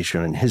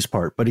miscalculation on his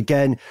part. But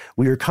again,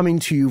 we are coming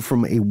to you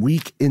from a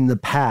week in the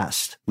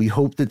past. We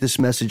hope that this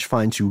message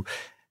finds you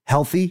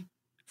healthy,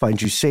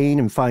 finds you sane,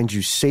 and finds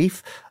you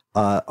safe.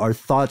 Our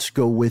thoughts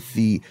go with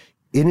the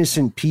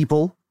innocent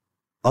people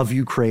of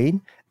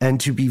Ukraine. And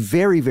to be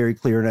very, very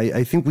clear, and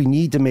I think we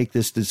need to make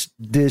this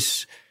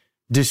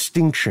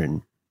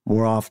distinction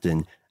more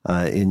often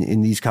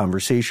in these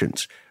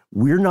conversations.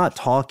 We're not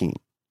talking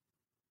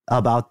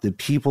about the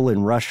people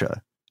in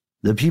Russia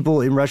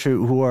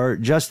who are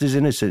just as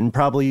innocent and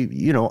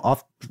probably,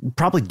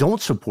 probably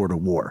don't support a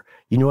war.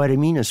 You know what I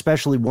mean?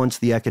 Especially once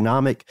the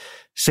economic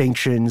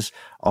sanctions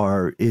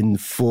are in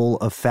full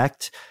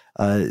effect.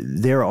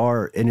 There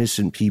are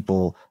innocent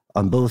people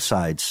on both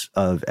sides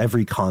of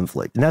every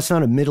conflict. And that's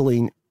not a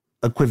middling,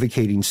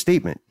 equivocating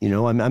statement.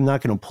 I'm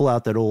not going to pull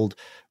out that old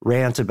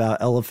rant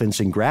about elephants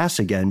and grass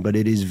again, but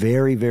it is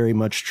very, very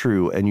much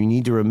true. And you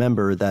need to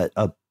remember that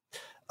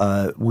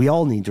we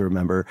all need to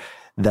remember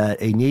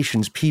that a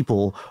nation's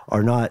people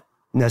are not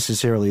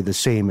necessarily the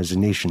same as a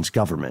nation's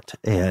government,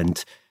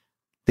 and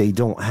they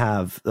don't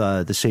have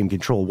the same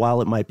control.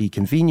 While it might be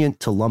convenient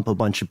to lump a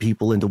bunch of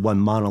people into one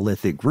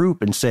monolithic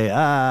group and say,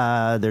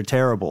 they're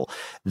terrible,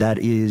 that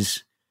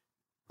is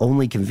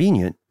only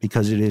convenient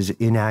because it is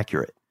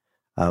inaccurate.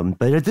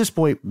 But at this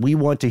point, we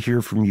want to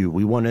hear from you.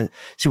 We want to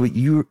see what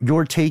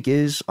your take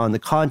is on the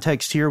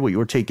context here, what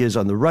your take is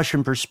on the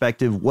Russian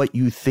perspective, what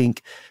you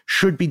think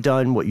should be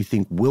done, what you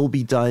think will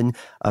be done.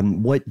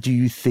 What do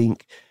you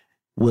think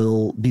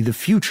will be the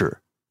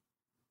future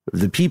of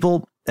the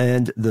people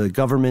and the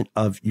government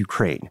of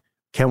Ukraine?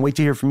 Can't wait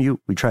to hear from you.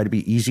 We try to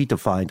be easy to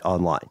find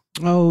online.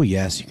 Oh,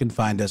 yes. You can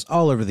find us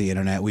all over the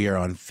internet. We are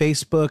on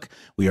Facebook.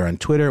 We are on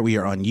Twitter. We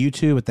are on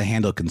YouTube at the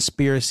handle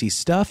Conspiracy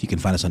Stuff. You can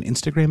find us on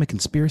Instagram at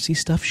Conspiracy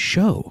Stuff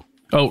Show.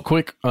 Oh,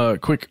 quick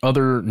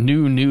other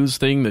new news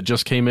thing that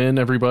just came in,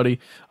 everybody.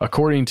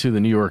 According to the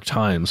New York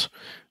Times,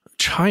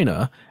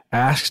 China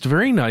asked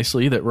very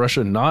nicely that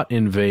Russia not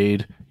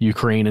invade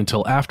Ukraine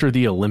until after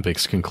the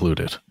Olympics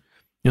concluded.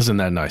 Isn't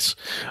that nice?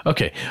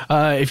 Okay,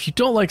 if you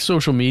don't like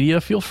social media,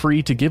 feel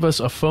free to give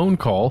us a phone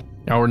call.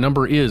 Our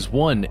number is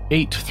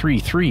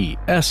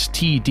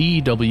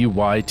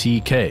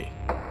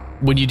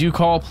 1-833-STDWYTK. When you do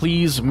call,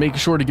 please make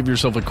sure to give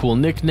yourself a cool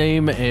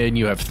nickname, and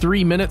you have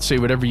 3 minutes. Say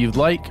whatever you'd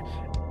like.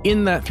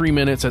 In that 3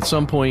 minutes, at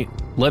some point,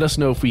 let us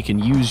know if we can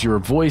use your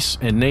voice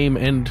and name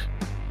and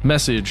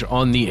message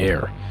on the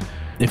air.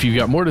 If you've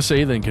got more to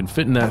say than can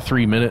fit in that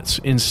 3 minutes,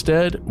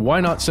 instead,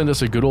 why not send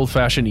us a good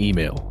old-fashioned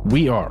email?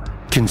 We are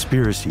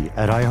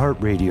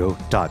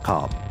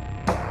conspiracy@iheartradio.com.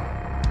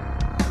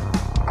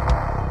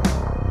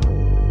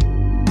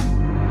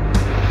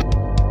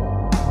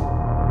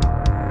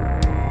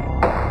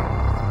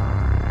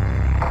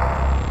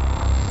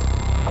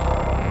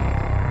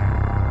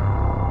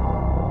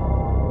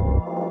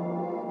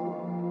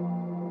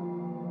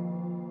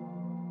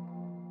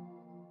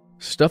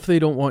 Stuff They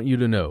Don't Want You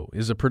to Know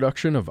is a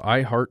production of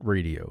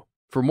iHeartRadio.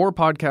 For more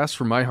podcasts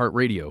from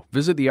iHeartRadio,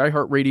 visit the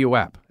iHeartRadio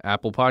app,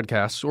 Apple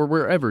Podcasts, or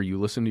wherever you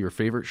listen to your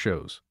favorite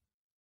shows.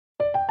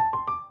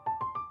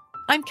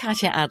 I'm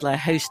Katya Adler,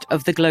 host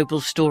of The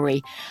Global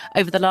Story.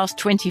 Over the last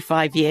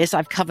 25 years,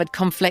 I've covered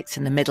conflicts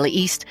in the Middle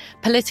East,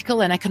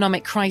 political and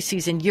economic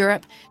crises in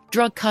Europe,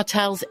 drug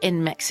cartels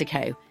in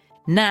Mexico.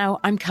 Now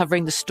I'm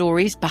covering the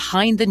stories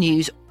behind the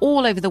news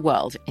all over the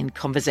world in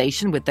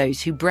conversation with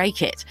those who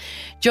break it.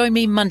 Join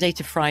me Monday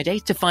to Friday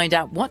to find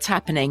out what's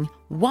happening,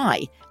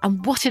 why,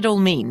 and what it all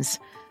means.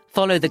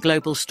 Follow The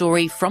Global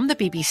Story from the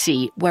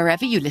BBC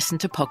wherever you listen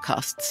to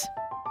podcasts.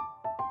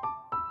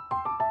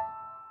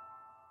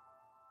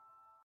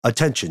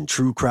 Attention,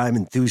 true crime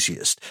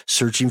enthusiast.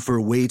 Searching for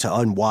a way to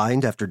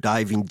unwind after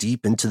diving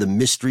deep into the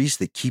mysteries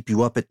that keep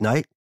you up at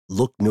night?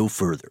 Look no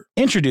further.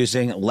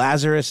 Introducing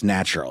Lazarus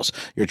Naturals,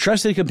 your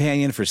trusted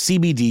companion for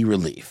CBD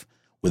relief.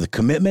 With a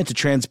commitment to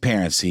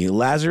transparency,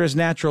 Lazarus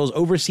Naturals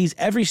oversees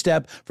every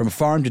step from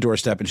farm to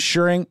doorstep,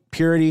 ensuring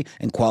purity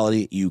and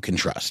quality you can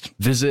trust.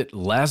 Visit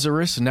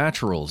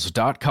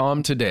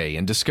LazarusNaturals.com today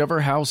and discover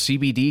how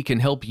CBD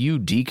can help you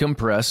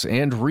decompress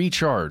and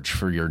recharge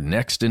for your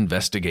next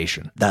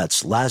investigation.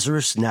 That's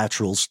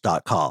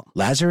LazarusNaturals.com.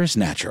 Lazarus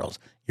Naturals,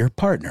 your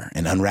partner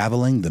in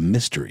unraveling the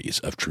mysteries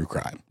of true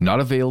crime. Not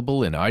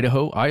available in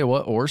Idaho, Iowa,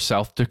 or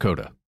South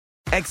Dakota.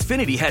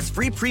 Xfinity has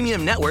free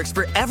premium networks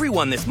for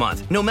everyone this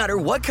month, no matter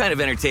what kind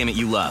of entertainment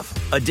you love.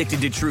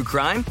 Addicted to true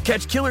crime?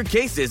 Catch killer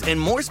cases and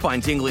more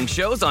spine-tingling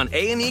shows on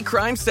A&E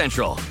Crime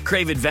Central.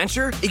 Crave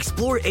adventure?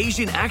 Explore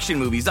Asian action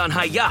movies on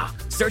Hi-YAH.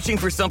 Searching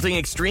for something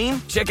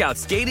extreme? Check out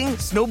skating,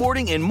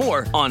 snowboarding, and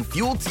more on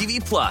Fuel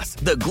TV Plus,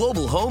 the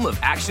global home of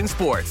action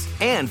sports.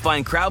 And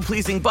find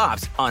crowd-pleasing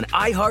bops on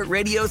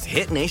iHeartRadio's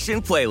Hit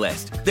Nation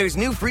playlist. There's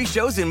new free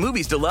shows and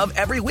movies to love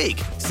every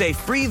week. Say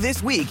free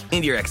this week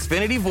in your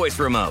Xfinity voice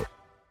remote.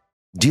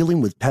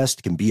 Dealing with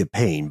pests can be a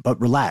pain,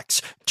 but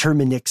relax.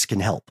 Terminix can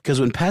help.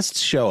 Because when pests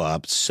show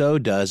up, so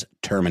does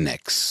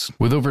Terminix.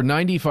 With over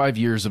 95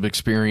 years of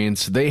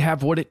experience, they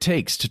have what it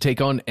takes to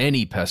take on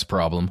any pest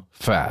problem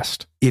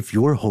fast. If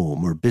your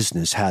home or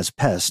business has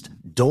pests,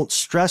 don't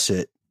stress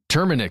it.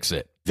 Terminix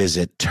it.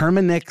 Visit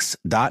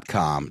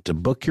Terminix.com to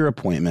book your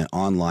appointment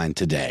online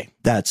today.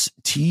 That's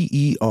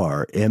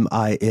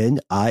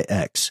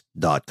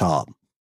TERMINIX.com.